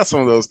got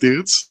some of those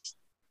dudes.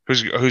 Where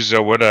are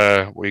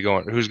you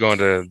going? Who's going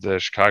to the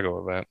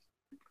Chicago event?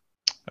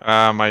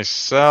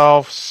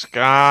 Myself,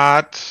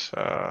 Scott.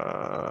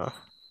 I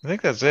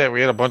think that's it.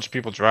 We had a bunch of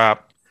people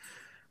drop.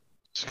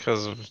 Just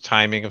because of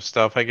timing of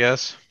stuff, I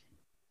guess.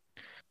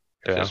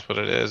 Yeah. That's what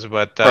it is.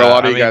 But are a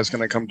lot of you guys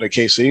going to come to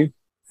KC?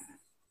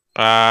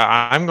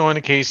 I'm going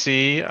to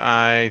KC.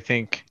 I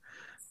think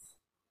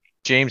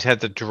James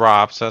had to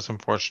drop, so that's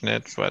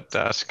unfortunate.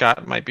 But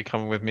Scott might be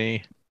coming with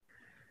me.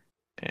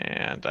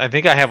 And I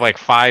think I have like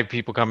 5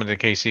 people coming to the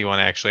KC one,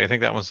 actually. I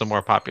think that one's the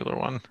more popular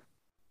one.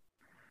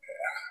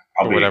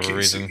 Yeah, for whatever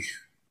reason.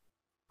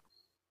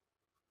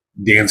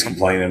 Dan's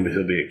complaining, but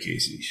he'll be at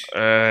Casey's.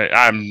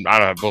 I don't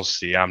know. We'll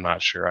see. I'm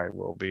not sure I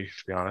will be,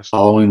 to be honest.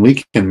 Halloween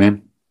weekend,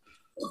 man.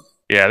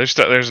 Yeah,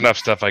 there's enough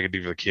stuff I could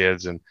do for the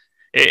kids, and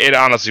it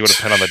honestly would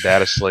depend on the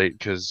data slate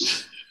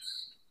because,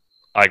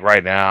 like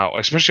right now,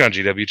 especially on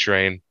GW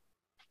Train,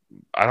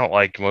 I don't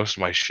like most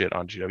of my shit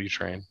on GW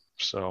Train.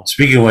 So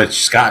Speaking of which,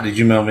 Scott, did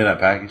you mail me that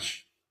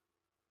package?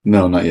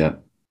 No, not yet.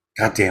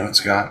 God damn it,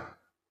 Scott!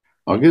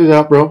 I'll get it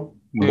out, bro.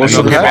 What's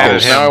in the Come on,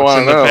 package? Now I what's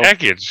want in to the know.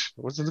 package?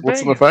 What's in the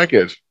What's in the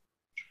package? package?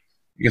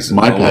 You get some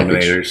My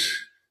package. eliminators.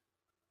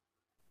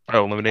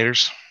 Oh,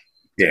 eliminators.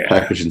 Yeah,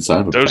 Package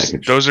inside of a Those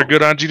package. those are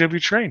good on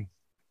GW Train.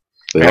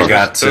 They I are.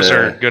 got. Those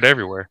are good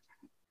everywhere.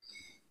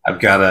 I've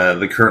got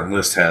the current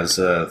list has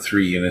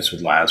 3 units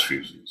with las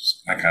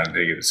fuses. I kind of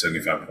dig it at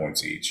 75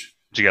 points each.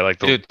 Do you got like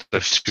the Dude,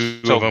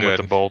 two so of them with good.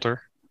 the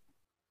bolter?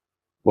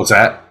 What's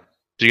that?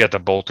 Do you got the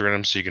bolter in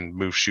them so you can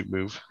move, shoot,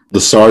 move?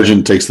 The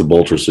sergeant takes the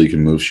bolter so you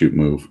can move, shoot,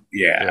 move.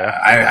 Yeah, Yeah.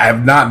 I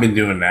have not been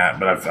doing that,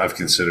 but I've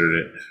considered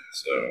it.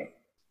 So,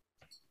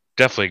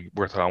 Definitely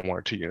worth on 1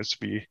 or 2 units to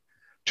be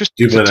just.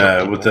 dude, to but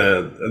tell with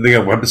people. they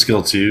got weapon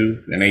skill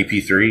 2 and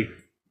AP3,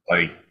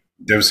 like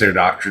Devastator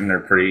Doctrine, they're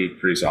pretty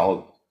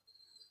solid.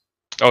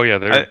 Oh yeah,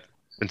 they're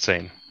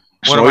insane.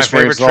 One of my Noise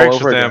favorite Marines all tricks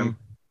with over them again.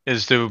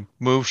 is to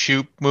move,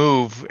 shoot,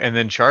 move, and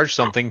then charge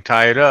something,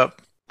 tie it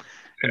up,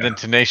 and then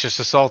tenacious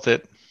assault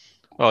it.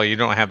 Well, you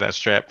don't have that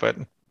strat, but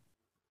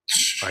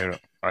I know.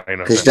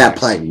 Because not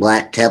playing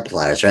Black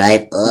Templars,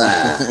 right?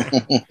 Ugh.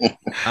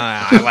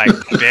 I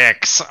like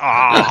Vix.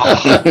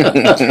 Oh.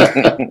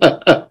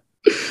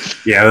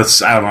 Yeah,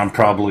 that's I don't know, I'm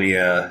probably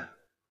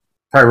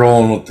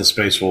rolling with the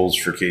Space Wolves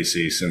for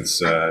KC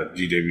since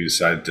GW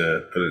decided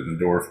to put it in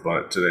the Dwarf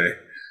butt today.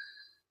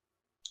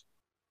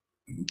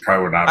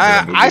 Probably would not.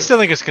 I still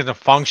think it's going to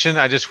function.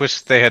 I just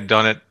wish they had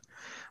done it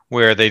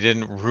where they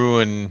didn't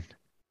ruin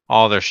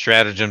all their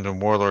stratagems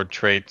and warlord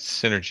trait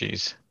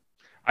synergies.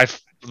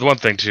 The one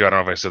thing too, I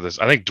don't know if I said this.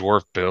 I think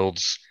dwarf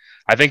builds.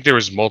 I think there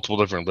was multiple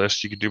different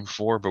lists you could do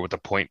before, but with the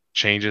point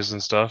changes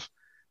and stuff,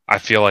 I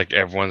feel like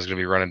everyone's gonna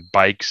be running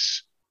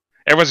bikes.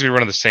 Everyone's gonna be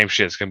running the same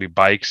shit. It's gonna be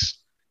bikes,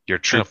 your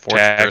troop fortress.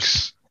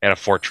 tax, and a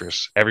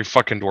fortress. Every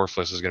fucking dwarf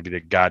list is gonna be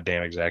the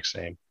goddamn exact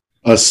same.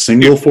 A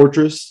single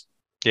fortress?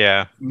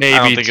 Yeah, Maybe I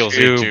don't think you'll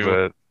see two, two.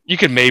 but you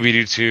could maybe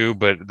do 2,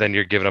 but then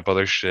you're giving up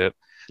other shit.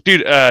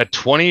 Dude,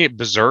 20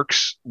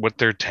 berserks with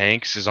their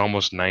tanks is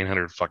almost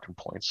 900 fucking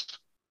points.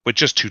 With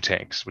just 2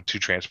 tanks, with 2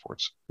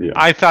 transports.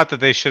 I thought that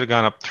they should have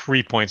gone up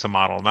 3 points a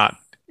model, not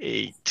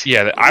 8.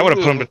 Yeah, I would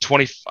have put them to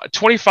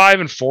 25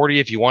 and 40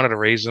 if you wanted to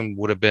raise them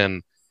would have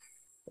been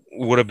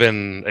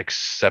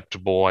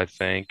acceptable, I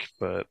think.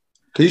 But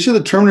Because you said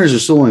the Terminators are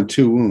still only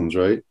 2 wounds,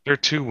 right? they're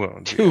 2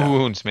 wounds. 2 yeah.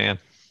 wounds, man.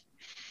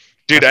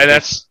 Dude. I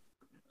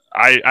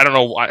don't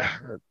know why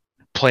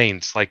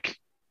planes like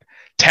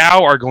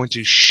Tau are going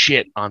to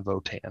shit on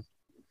Votan.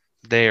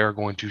 They are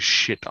going to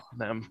shit on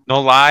them.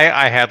 No lie,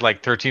 I had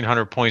like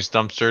 1,300 points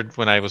dumpstered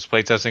when I was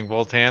playtesting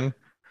Voltan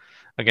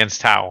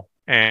against Tau.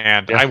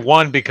 And Yeah. I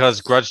won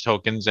because grudge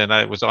tokens and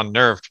I was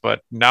unnerved.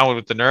 But now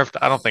with the nerfed,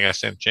 I don't think I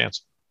stand a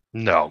chance.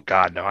 No,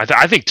 God, no.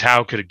 I think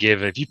Tau could have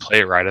given, if you play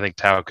it right, I think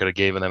Tau could have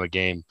given them a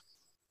game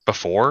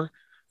before.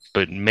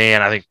 But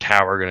man, I think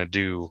Tau are going to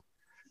do.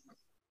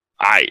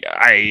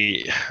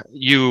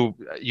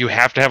 You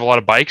have to have a lot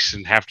of bikes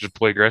and have to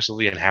deploy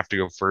aggressively and have to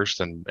go first,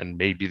 and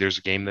maybe there's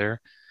a game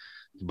there.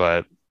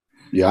 But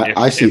Yeah, If-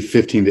 I see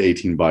 15 to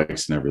 18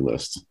 bikes in every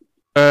list.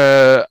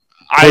 I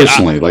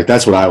Personally, like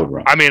that's what I would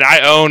run. I mean,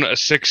 I own a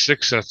 6,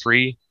 6, and a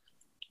 3,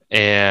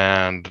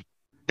 and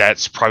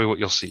that's probably what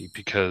you'll see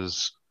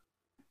because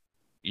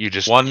you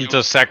just One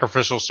to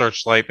sacrificial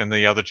searchlight and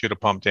the other 2 to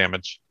pump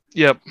damage.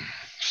 Yep.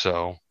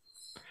 So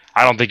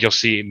I don't think you'll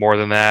see more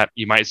than that.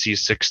 You might see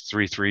 6,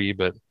 3, 3,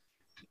 but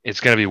it's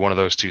going to be one of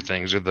those 2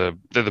 things. They're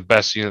the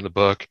best unit in the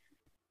book.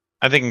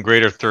 I think in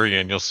Greater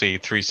Thurian, you'll see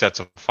 3 sets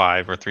of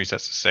 5 or 3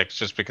 sets of 6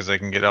 just because they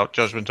can get out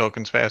judgment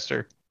tokens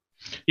faster.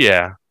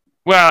 Yeah.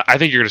 Well, I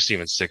think you're going to see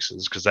them in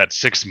 6s because that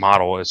 6th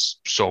model is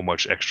so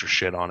much extra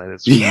shit on it.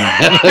 It's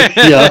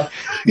Yeah.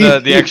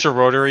 The extra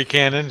rotary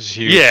cannon is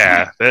huge.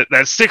 Yeah, that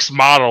 6th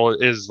model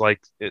is like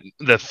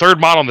the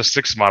 3rd model and the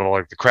 6th model are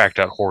like the cracked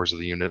out horrors of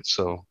the unit.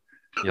 So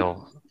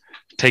you'll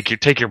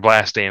take your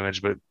blast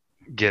damage, but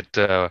get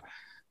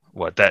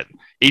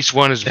each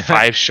one is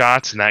 5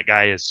 shots, and that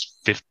guy is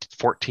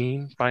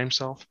 14 by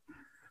himself.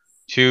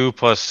 2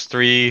 plus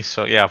 3,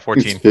 so yeah, It's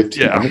 14.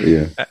 15. Yeah.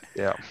 Yeah.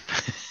 Yeah,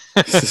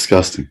 It's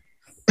disgusting.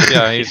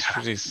 Yeah,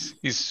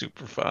 he's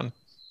super fun.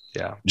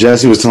 yeah.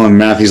 Jesse was telling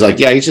Matt, he's like,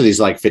 yeah, each of these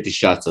like 50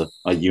 shots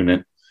a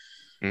unit.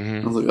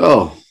 hmm I was like,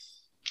 oh.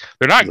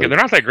 They're not good. They're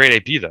not that great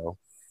AP though.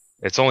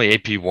 It's only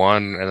AP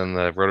 1, and then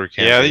the rotary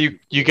cannon. Yeah,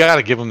 you got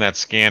to give him that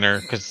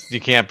scanner because you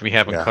can't be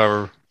having Yeah.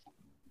 cover.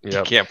 You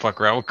Yep. can't fuck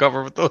around with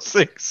cover with those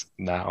things.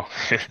 No,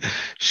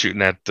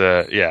 shooting at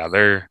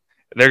they're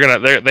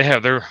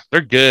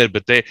good,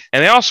 but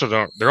they also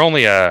don't. They're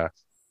only a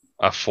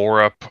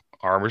 4-up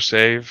armor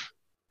save,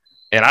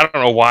 and I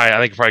don't know why. I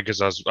think probably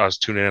because I was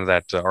tuning into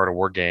that Art of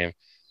War game,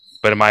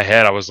 but in my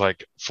head I was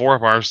like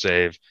 4-up armor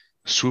save,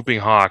 Swooping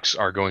Hawks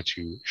are going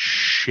to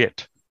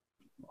shit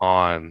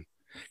on,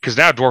 because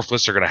now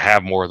Dwarfless are going to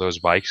have more of those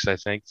bikes, I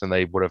think, than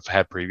they would have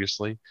had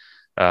previously.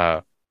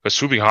 But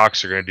Swooping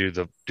Hawks are going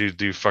to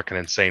do fucking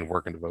insane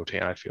work in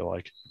Votan, I feel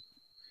like.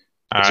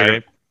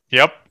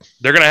 Yep.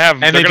 They're going to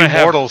have, And they do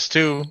mortals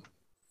too.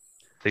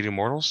 They do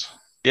mortals?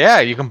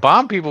 Yeah, you can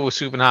bomb people with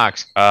Swooping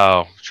Hawks.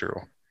 Oh,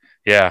 true.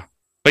 Yeah.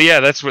 But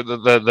yeah, that's what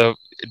the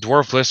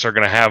Dwarfless are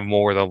going to have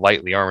more of the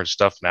lightly armored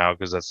stuff now,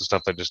 because that's the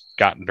stuff that just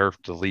got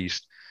nerfed the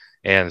least.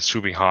 And the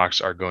Swooping Hawks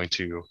are going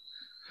to.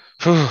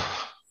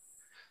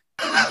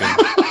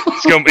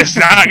 It's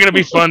not going to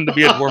be fun to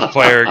be a dwarf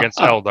player against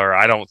Eldar.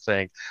 I don't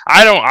think.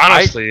 I don't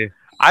honestly.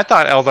 I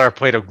thought Eldar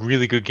played a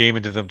really good game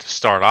into them to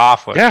start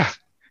off with.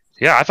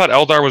 Yeah, I thought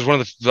Eldar was one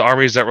of the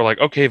armies that were like,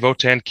 okay,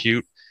 Votan,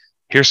 cute.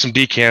 Here's some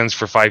decans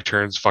for 5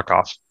 turns. Fuck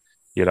off,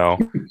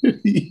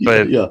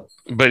 But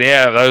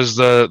yeah, that was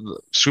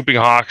the Swooping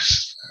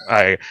Hawks.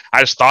 I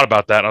just thought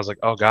about that and I was like,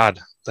 oh god,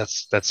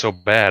 that's so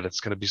bad. It's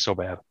going to be so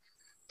bad.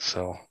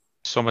 So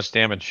much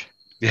damage.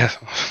 Yeah.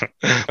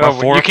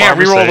 You can't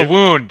reroll the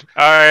wound.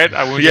 All right,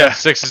 I wound you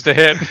 6s to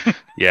hit.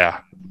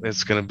 Yeah,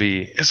 it's gonna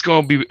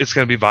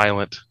be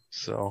violent.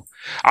 So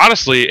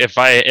honestly, if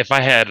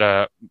I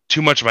had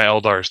too much of my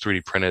Eldars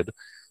 3D printed,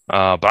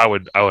 but I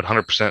would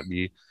 100%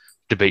 be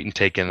debating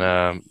taking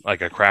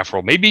like a craft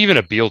roll, maybe even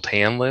a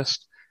Beal-Tan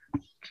list,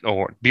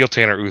 or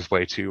Beal-Tan or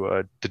Uthway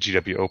to the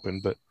GW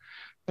Open. But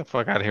the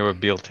fuck out of here with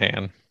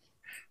Beal-Tan.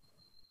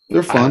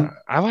 They're fun.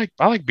 I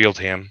like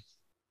Beal-Tan.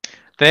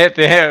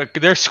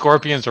 Their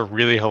scorpions are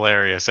really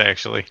hilarious,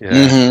 actually. Yeah.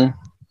 Mm-hmm.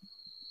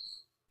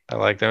 I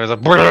like there was a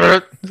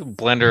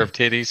blender of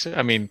titties.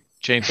 I mean,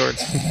 chain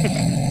swords.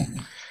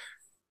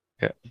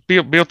 Yeah,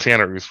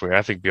 Beal-Tan or Uthway.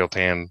 I think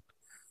Beal-Tan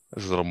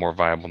is a little more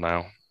viable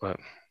now, but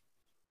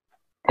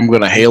I'm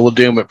gonna Hail of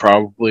Doom it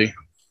probably.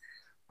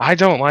 I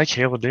don't like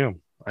Hail of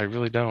Doom. I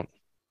really don't.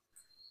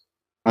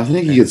 I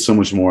think you get so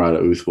much more out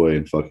of Uthway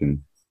and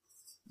fucking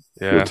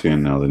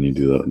Beal-Tan now than you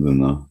do than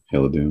the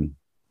Hail of Doom.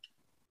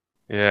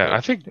 Yeah,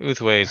 I think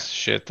Uthway's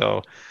shit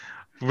though.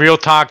 Real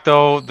talk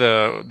though,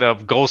 the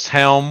ghost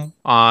helm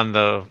on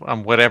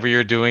whatever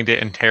you're doing to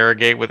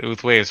interrogate with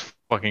Uthway is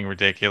fucking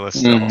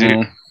ridiculous. Mm-hmm.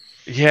 Dude.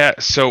 Yeah,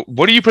 so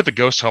what do you put the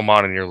ghost helm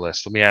on in your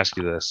list? Let me ask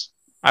you this.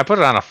 I put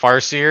it on a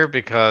Farseer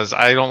because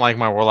I don't like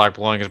my Warlock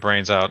blowing his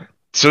brains out.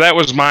 So that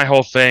was my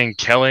whole thing.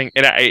 Kelling,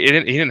 and he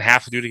didn't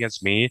have to do it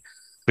against me,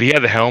 but he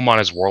had the helm on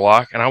his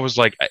Warlock, and I was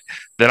like,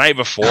 the night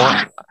before,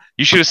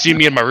 you should have seen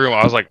me in my room.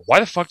 I was like, why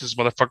the fuck does this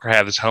motherfucker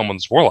have this helm on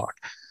this Warlock?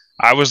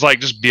 I was like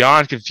just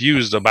beyond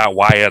confused about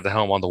why he had the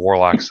helm on the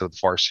Warlock instead of the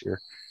Farseer.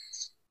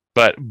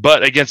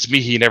 But against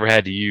me, he never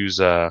had to use.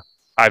 I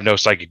have no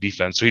psychic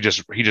defense, so he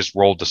just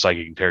rolled the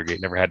psychic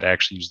interrogate. Never had to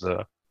actually use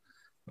the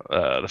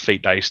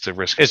fate dice to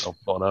risk himself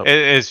blowing up.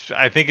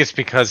 I think it's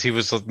because he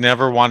was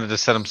never wanted to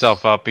set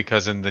himself up,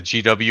 because in the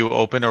GW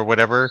Open or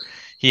whatever,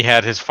 he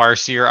had his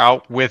Farseer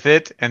out with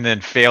it and then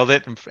failed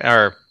it,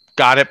 or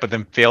got it but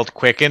then failed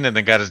Quicken and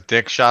then got his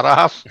dick shot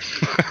off.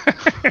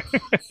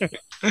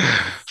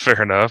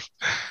 Fair enough.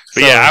 But so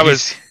yeah,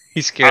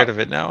 he's scared of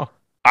it now.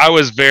 I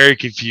was very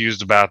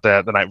confused about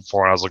that the night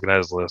before when I was looking at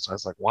his list. I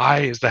was like,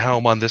 why is the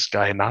helm on this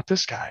guy and not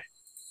this guy?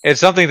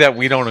 It's something that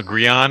we don't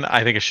agree on.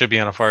 I think it should be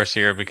on a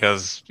Farseer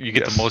because you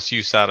get the most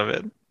use out of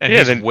it. And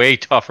he's way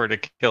tougher to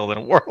kill than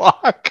a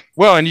Warlock.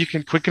 Well, and you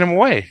can quicken him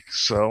away.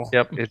 So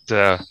yep.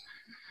 I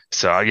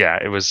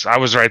was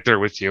right there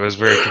with you. I was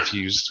very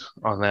confused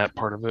on that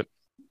part of it.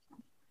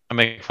 I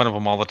make fun of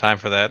him all the time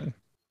for that.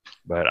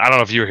 But I don't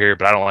know if you were here,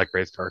 but I don't like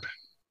Wraithguard.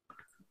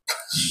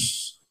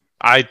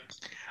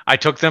 I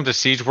took them to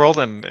Siege World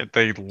and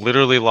they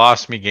literally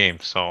lost me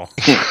games. So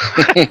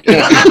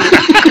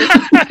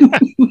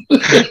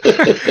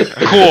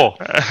cool.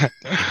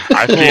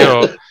 I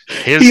feel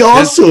he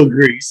also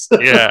agrees.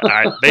 Yeah,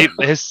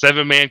 his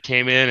 7-man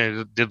came in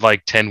and did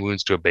like 10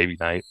 wounds to a baby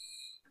knight.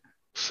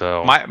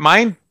 So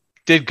mine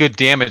did good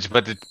damage,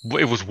 but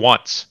it was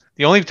once.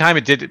 The only time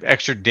it did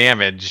extra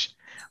damage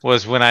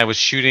was when I was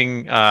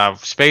shooting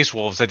Space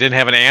Wolves. I didn't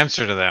have an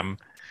answer to them,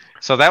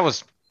 so that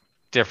was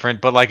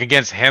different. But like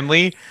against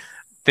Henley,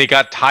 they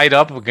got tied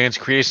up against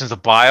Creations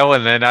of Bile,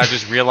 and then I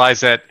just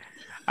realized that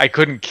I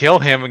couldn't kill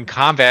him in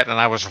combat, and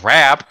I was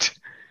wrapped.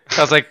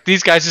 I was like,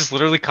 these guys just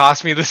literally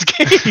cost me this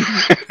game.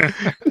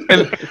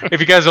 And if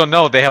you guys don't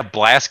know, they have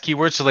blast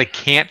keywords, so they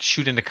can't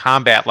shoot into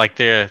combat like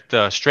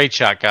the straight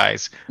shot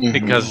guys,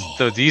 because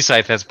the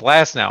D-Scythe has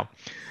blast now.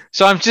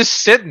 So I'm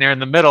just sitting there in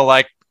the middle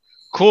like,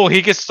 cool,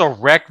 he gets to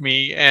wreck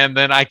me, and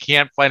then I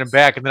can't fight him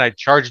back. And then I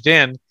charged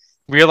in,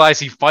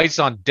 realized he fights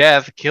on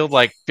death, killed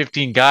like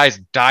 15 guys,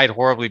 died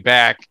horribly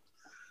back.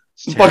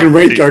 Fucking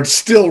Wraithguard's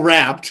still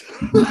wrapped.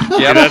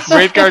 Yeah, that's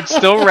Wraithguard's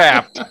still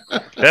wrapped.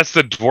 That's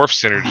the dwarf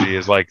synergy.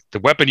 Is like the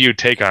weapon you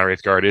take on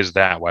Wraithguard is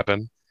that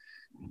weapon,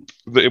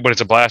 when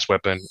it's a blast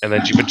weapon, and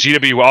then but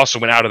GW also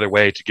went out of their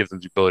way to give them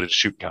the ability to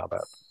shoot in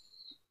combat.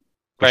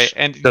 Right,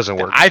 and doesn't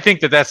work. I think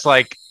that's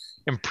like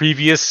in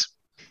previous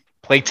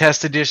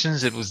playtest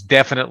editions, it was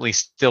definitely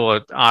still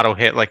an auto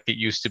hit like it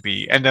used to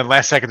be. And then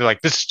last second, they're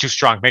like, this is too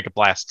strong, make it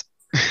blast.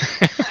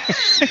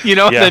 You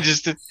know, Yeah. they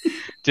just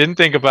didn't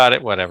think about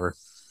it. Whatever.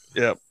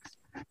 Yep.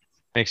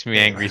 Makes me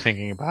angry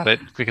thinking about it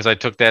because I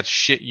took that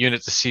shit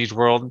unit to Siege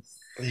World.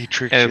 He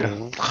tricked And,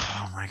 you.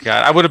 oh my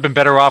god, I would have been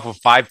better off with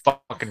 5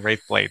 fucking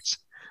Wraith Blades.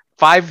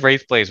 5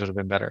 Wraith Blades would have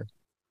been better.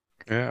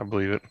 Yeah, I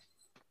believe it.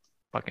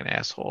 Fucking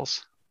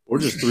assholes. We're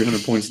just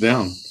 300 points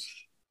down.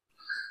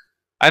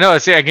 I know.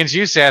 See, against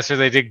you, Sasser,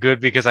 they did good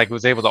because I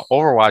was able to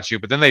overwatch you,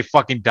 but then they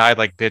fucking died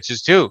like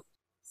bitches too.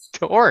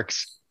 To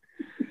orcs.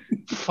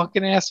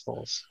 Fucking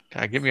assholes.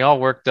 God, get me all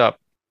worked up.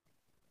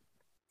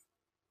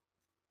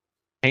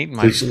 Painting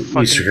my At fucking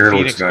least your hair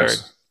Phoenix looks guard.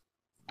 nice.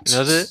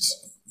 Does it?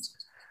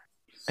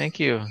 Thank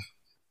you.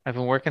 I've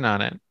been working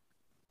on it.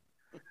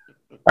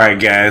 All right,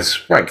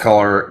 guys. Right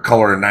color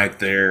of night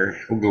there.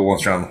 We'll go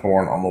once around the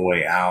horn on the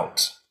way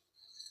out.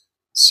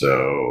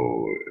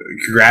 So,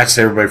 congrats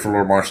to everybody for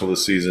Lord Marshall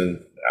this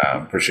season.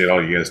 Appreciate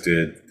all you guys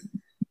did.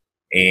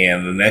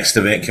 And the next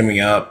event coming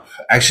up.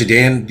 Actually,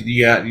 Dan,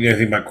 you know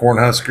anything about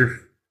Cornhusker?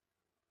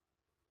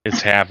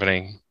 It's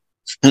happening.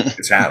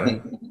 It's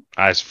happening.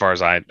 As far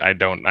as I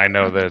don't. I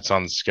know that it's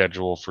on the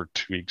schedule for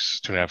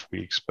 2.5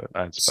 weeks, but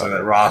that's So about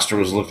that roster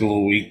was looking a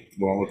little weak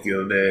when I looked the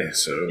other day.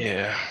 So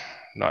yeah,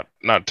 not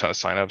a ton of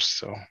signups.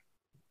 So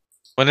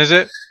When is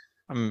it?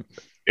 I can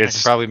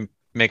it's probably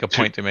make a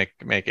point to make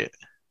it.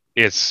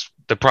 it's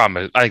the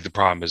problem. I think the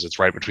problem is it's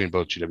right between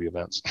both GW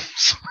events.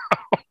 So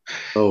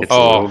Oh,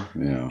 Oh.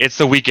 yeah. it's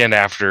the weekend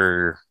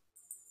after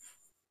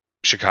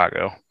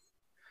Chicago,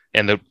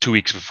 and the 2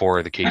 weeks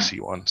before the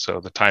KC one. So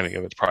the timing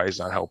of it probably is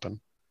not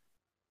helping.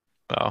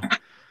 So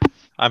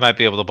I might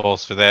be able to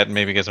bolster that and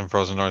maybe get some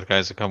Frozen North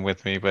guys to come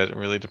with me, but it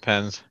really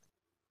depends.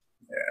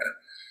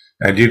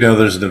 I do know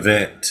there's an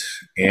event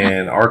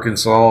in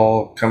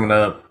Arkansas coming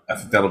up. I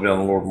think that'll be on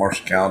the Lord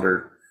Marshall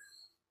calendar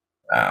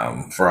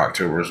for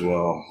October as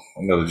well.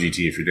 Another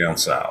GT if you're down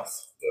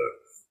south.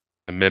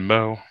 The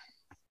Midmo.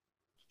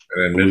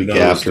 And The then week Midmo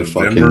is after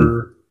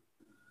November.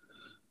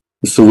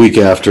 It's the week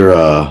after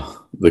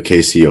the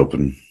KC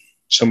Open.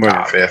 Somewhere in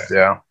the fifth,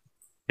 yeah.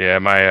 Yeah,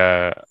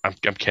 I'm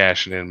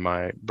cashing in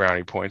my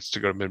brownie points to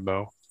go to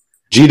Midmo.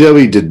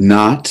 GW did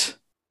not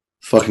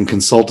fucking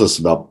consult us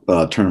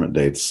about tournament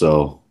dates,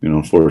 so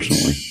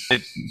unfortunately.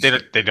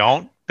 They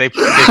don't. They put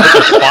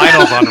the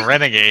finals on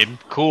Renegade.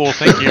 Cool,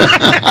 thank you.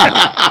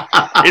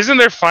 Isn't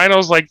there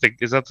finals like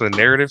is that the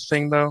narrative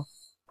thing though?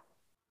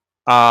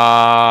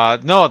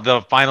 No,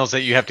 the finals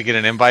that you have to get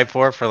an invite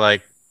for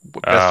like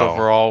best Oh.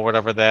 overall,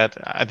 whatever that.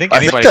 I think I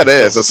think anybody that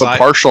can is. still It's a sign-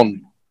 partial,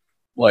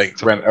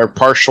 or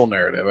partial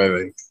narrative, I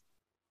think.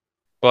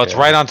 Well, it's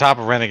right on top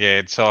of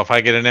Renegade, so if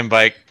I get an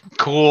invite,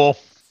 cool.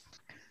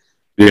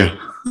 Yeah.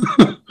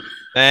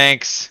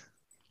 Thanks.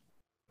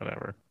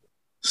 Whatever.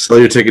 Sell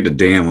your ticket to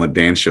Dan. Let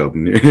Dan show up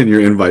in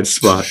your invite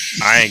spot.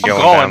 I ain't I'm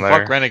going, going. down there.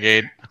 Fuck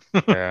Renegade.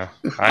 Yeah,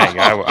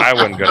 I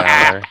wouldn't go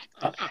down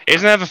there.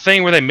 Isn't that the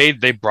thing where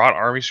they brought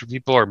armies for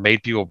people or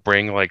made people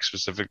bring like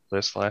specific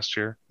lists last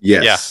year?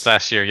 Yes. Yeah,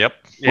 last year. Yep.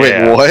 Yeah,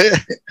 Wait, what?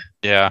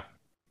 Yeah.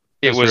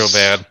 it was real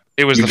bad.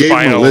 It was You the gave them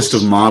finals. a list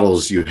of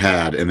models you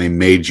had, and they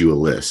made you a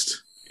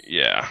list.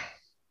 Yeah,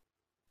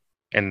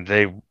 and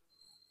they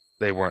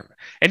weren't.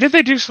 And did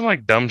they do some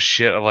like dumb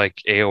shit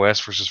like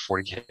AOS versus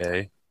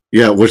 40K?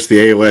 Yeah, which the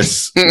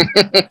AOS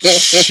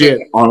shit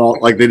on all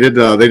like they did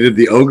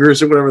the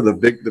ogres or whatever, the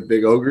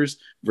big ogres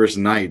versus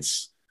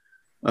knights.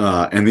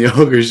 And the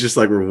ogres just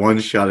like were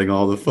one-shotting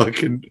all the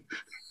fucking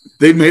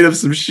they made up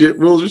some shit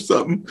rules or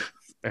something.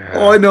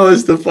 All I know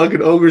is the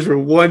fucking ogres were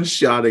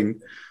one-shotting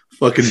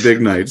fucking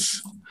big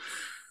knights.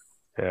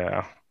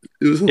 Yeah.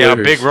 It was Yeah,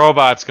 hilarious. big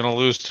robot's gonna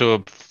lose to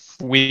a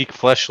weak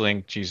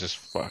fleshling. Jesus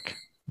fuck.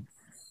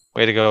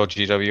 Way to go,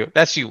 GW.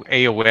 That's you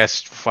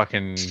AOS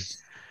fucking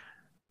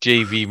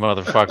JV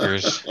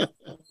motherfuckers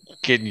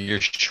getting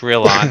your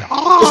shrill on.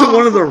 Isn't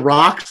one of the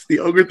rocks the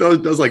ogre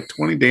does like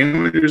 20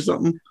 damage or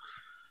something?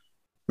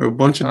 Or a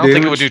bunch of I don't damage?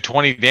 think it would do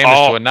 20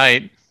 damage to a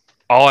knight.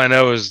 All I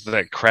know is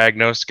that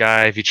Kragnos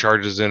guy, if he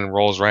charges in and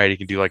rolls right, he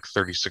can do like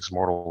 36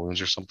 mortal wounds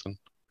or something.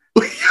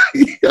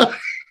 Yeah.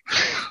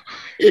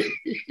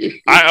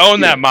 I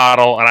own that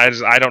model, and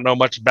I don't know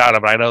much about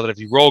it, but I know that if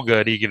you roll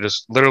good, he can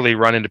just literally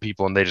run into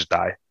people and they just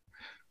die.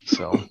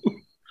 So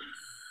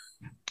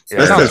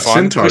That's Sounds that fun.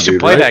 centaur We should dude,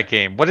 play right? that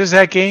game. What is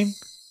that game?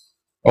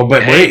 Oh,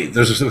 but Hey. wait,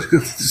 there's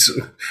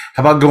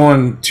how about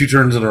going 2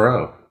 turns in a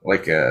row?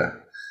 Like yeah,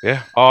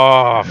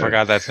 Oh, I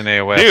forgot that's an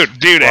AOS.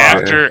 dude.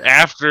 Wow.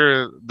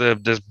 After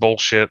this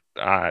bullshit,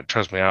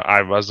 trust me,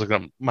 I was looking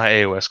at my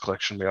AOS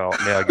collection. May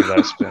I give that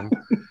a spin?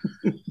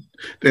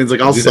 Dan's like,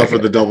 I'll Dude, I suffer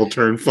got- the double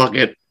turn. Fuck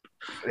it.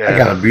 I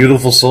got a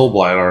beautiful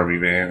Soulblight army,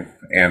 man,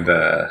 and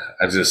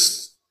I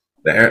just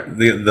the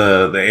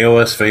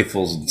AOS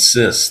faithfuls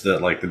insist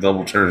that like the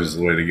double turn is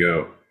the way to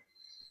go.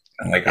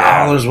 I'm like,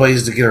 Yeah. there's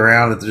ways to get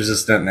around it. There's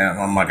this, that, and that. And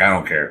I'm like, I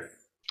don't care.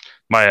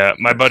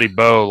 My buddy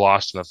Bo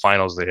lost in the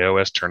finals of the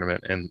AOS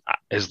tournament, and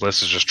his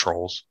list is just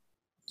trolls,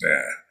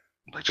 Yeah,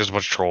 like just a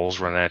bunch of trolls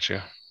running at you.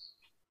 I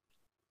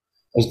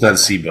was done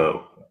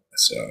SIBO,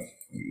 so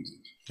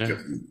Yeah.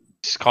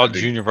 It's called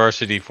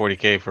University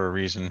 40K for a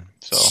reason.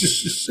 So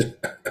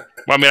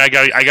Well, I mean, I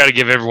got to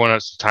give everyone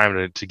else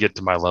time to get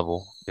to my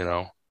level, you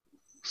know.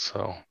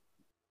 So.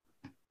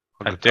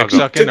 a dick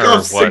sucking Took or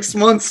off what? 6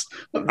 months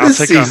of I'll this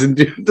take season,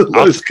 dude. The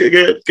lowest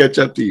catch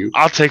up to you.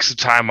 I'll take some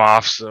time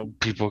off so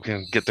people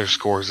can get their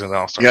scores and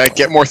I'll start. Yeah, playing.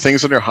 get more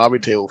things on your hobby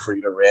table for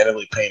you to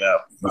randomly paint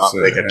up, not So,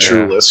 make a yeah.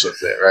 true list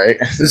with it, right?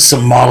 There's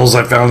some models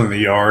I found in the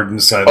yard and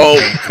decided Oh,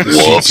 to paint for the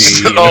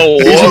whoops. CT. Oh,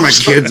 These are my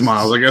whoops. kids'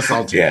 models. I guess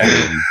I'll take Yeah.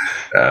 them.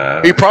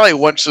 He probably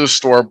went to the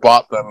store,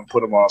 bought them, and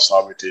put them on his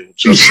hobby table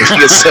just so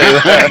he could say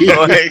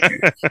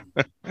that.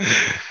 Like,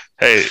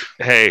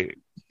 Hey,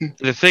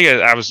 the thing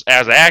is, I was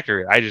as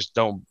accurate. I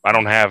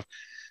don't have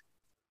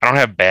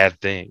bad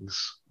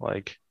things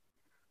like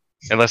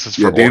unless it's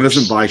for Yeah, Dan orcs.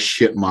 doesn't buy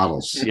shit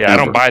models. Yeah, I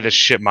don't Ever. buy the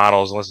shit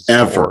models unless it's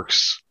Ever. for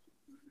orcs.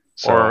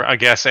 So, Or I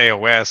guess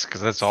AOS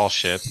because that's all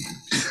shit.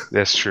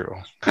 that's true.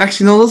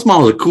 Actually, no, those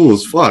models are cool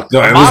as fuck.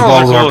 No, and models those are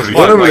models cool are as pretty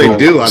fuck. Whatever cool.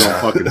 they do, I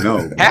don't fucking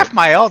know. Half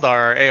my Eldar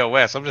are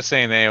AOS. I'm just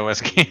saying the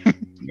AOS game.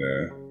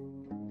 Yeah.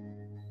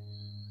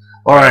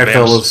 All right, Man,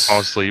 fellas. fall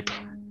asleep.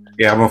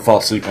 Yeah, I'm gonna fall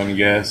asleep on you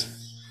guys.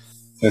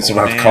 And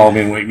someone have to call me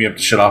and wake me up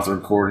to shut off the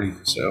recording.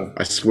 So,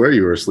 I swear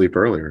you were asleep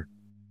earlier.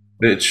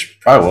 bitch,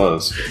 probably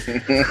was.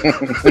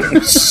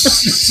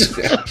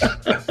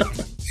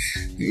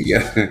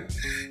 Yeah.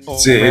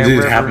 See,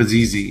 it happens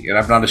easy, and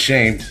I'm not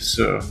ashamed.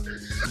 So,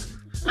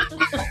 all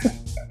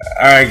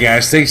right,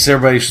 guys. Thanks to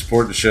everybody for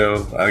supporting the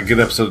show. Good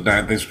episode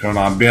tonight. Thanks for coming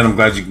on, Ben. I'm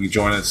glad you can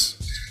join us.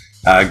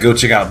 Go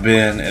check out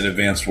Ben at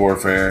Advanced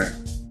Warfare.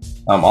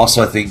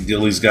 Also, I think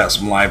Dilly's got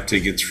some live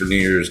tickets for New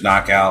Year's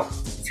Knockout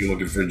if you're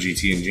looking for a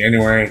GT in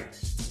January.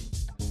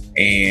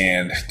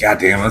 And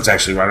goddamn, that's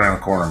actually right around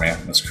the corner, man.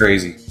 That's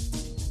crazy.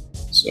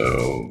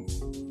 So,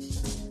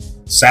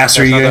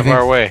 Sasser, That's you not got that far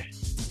anything? away.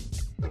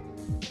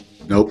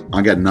 Nope,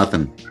 I got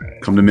nothing.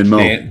 Come to Mid-Mo.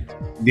 Dan,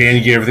 you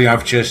get everything off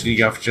your chest you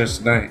got for chest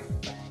tonight?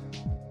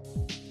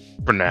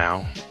 For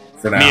now.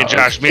 For now. Me and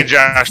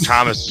Josh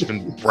Thomas has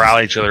been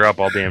rallying each other up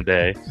all damn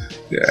day.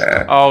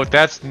 Yeah. Oh,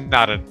 that's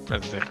not a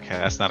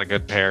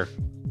good pair.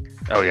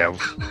 Oh yeah,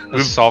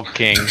 The Salt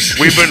King.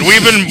 we've been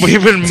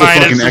It's a minus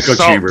fucking the echo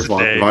salt chamber if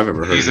today. I've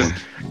ever heard Jesus.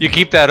 one. You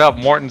keep that up,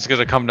 Morton's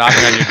gonna come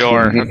knocking on your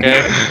door.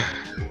 Okay.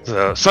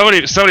 So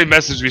somebody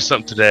messaged me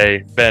something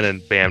today. Ben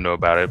and Bam know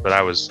about it, but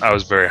I was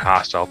very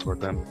hostile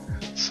toward them.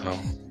 So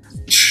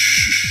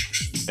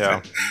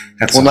Yeah.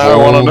 That's Well, a now I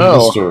whole wanna other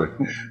know. story.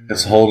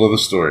 That's a whole other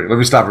story. Let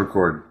me stop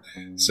recording.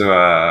 So,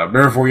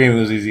 remember, before gaming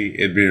was easy,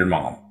 it'd be your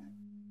mom.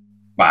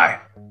 Bye.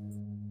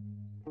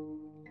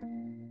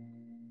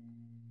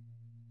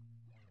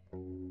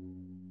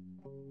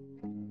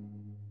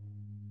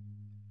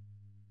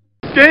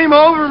 Game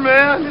over,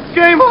 man. It's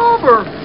game over.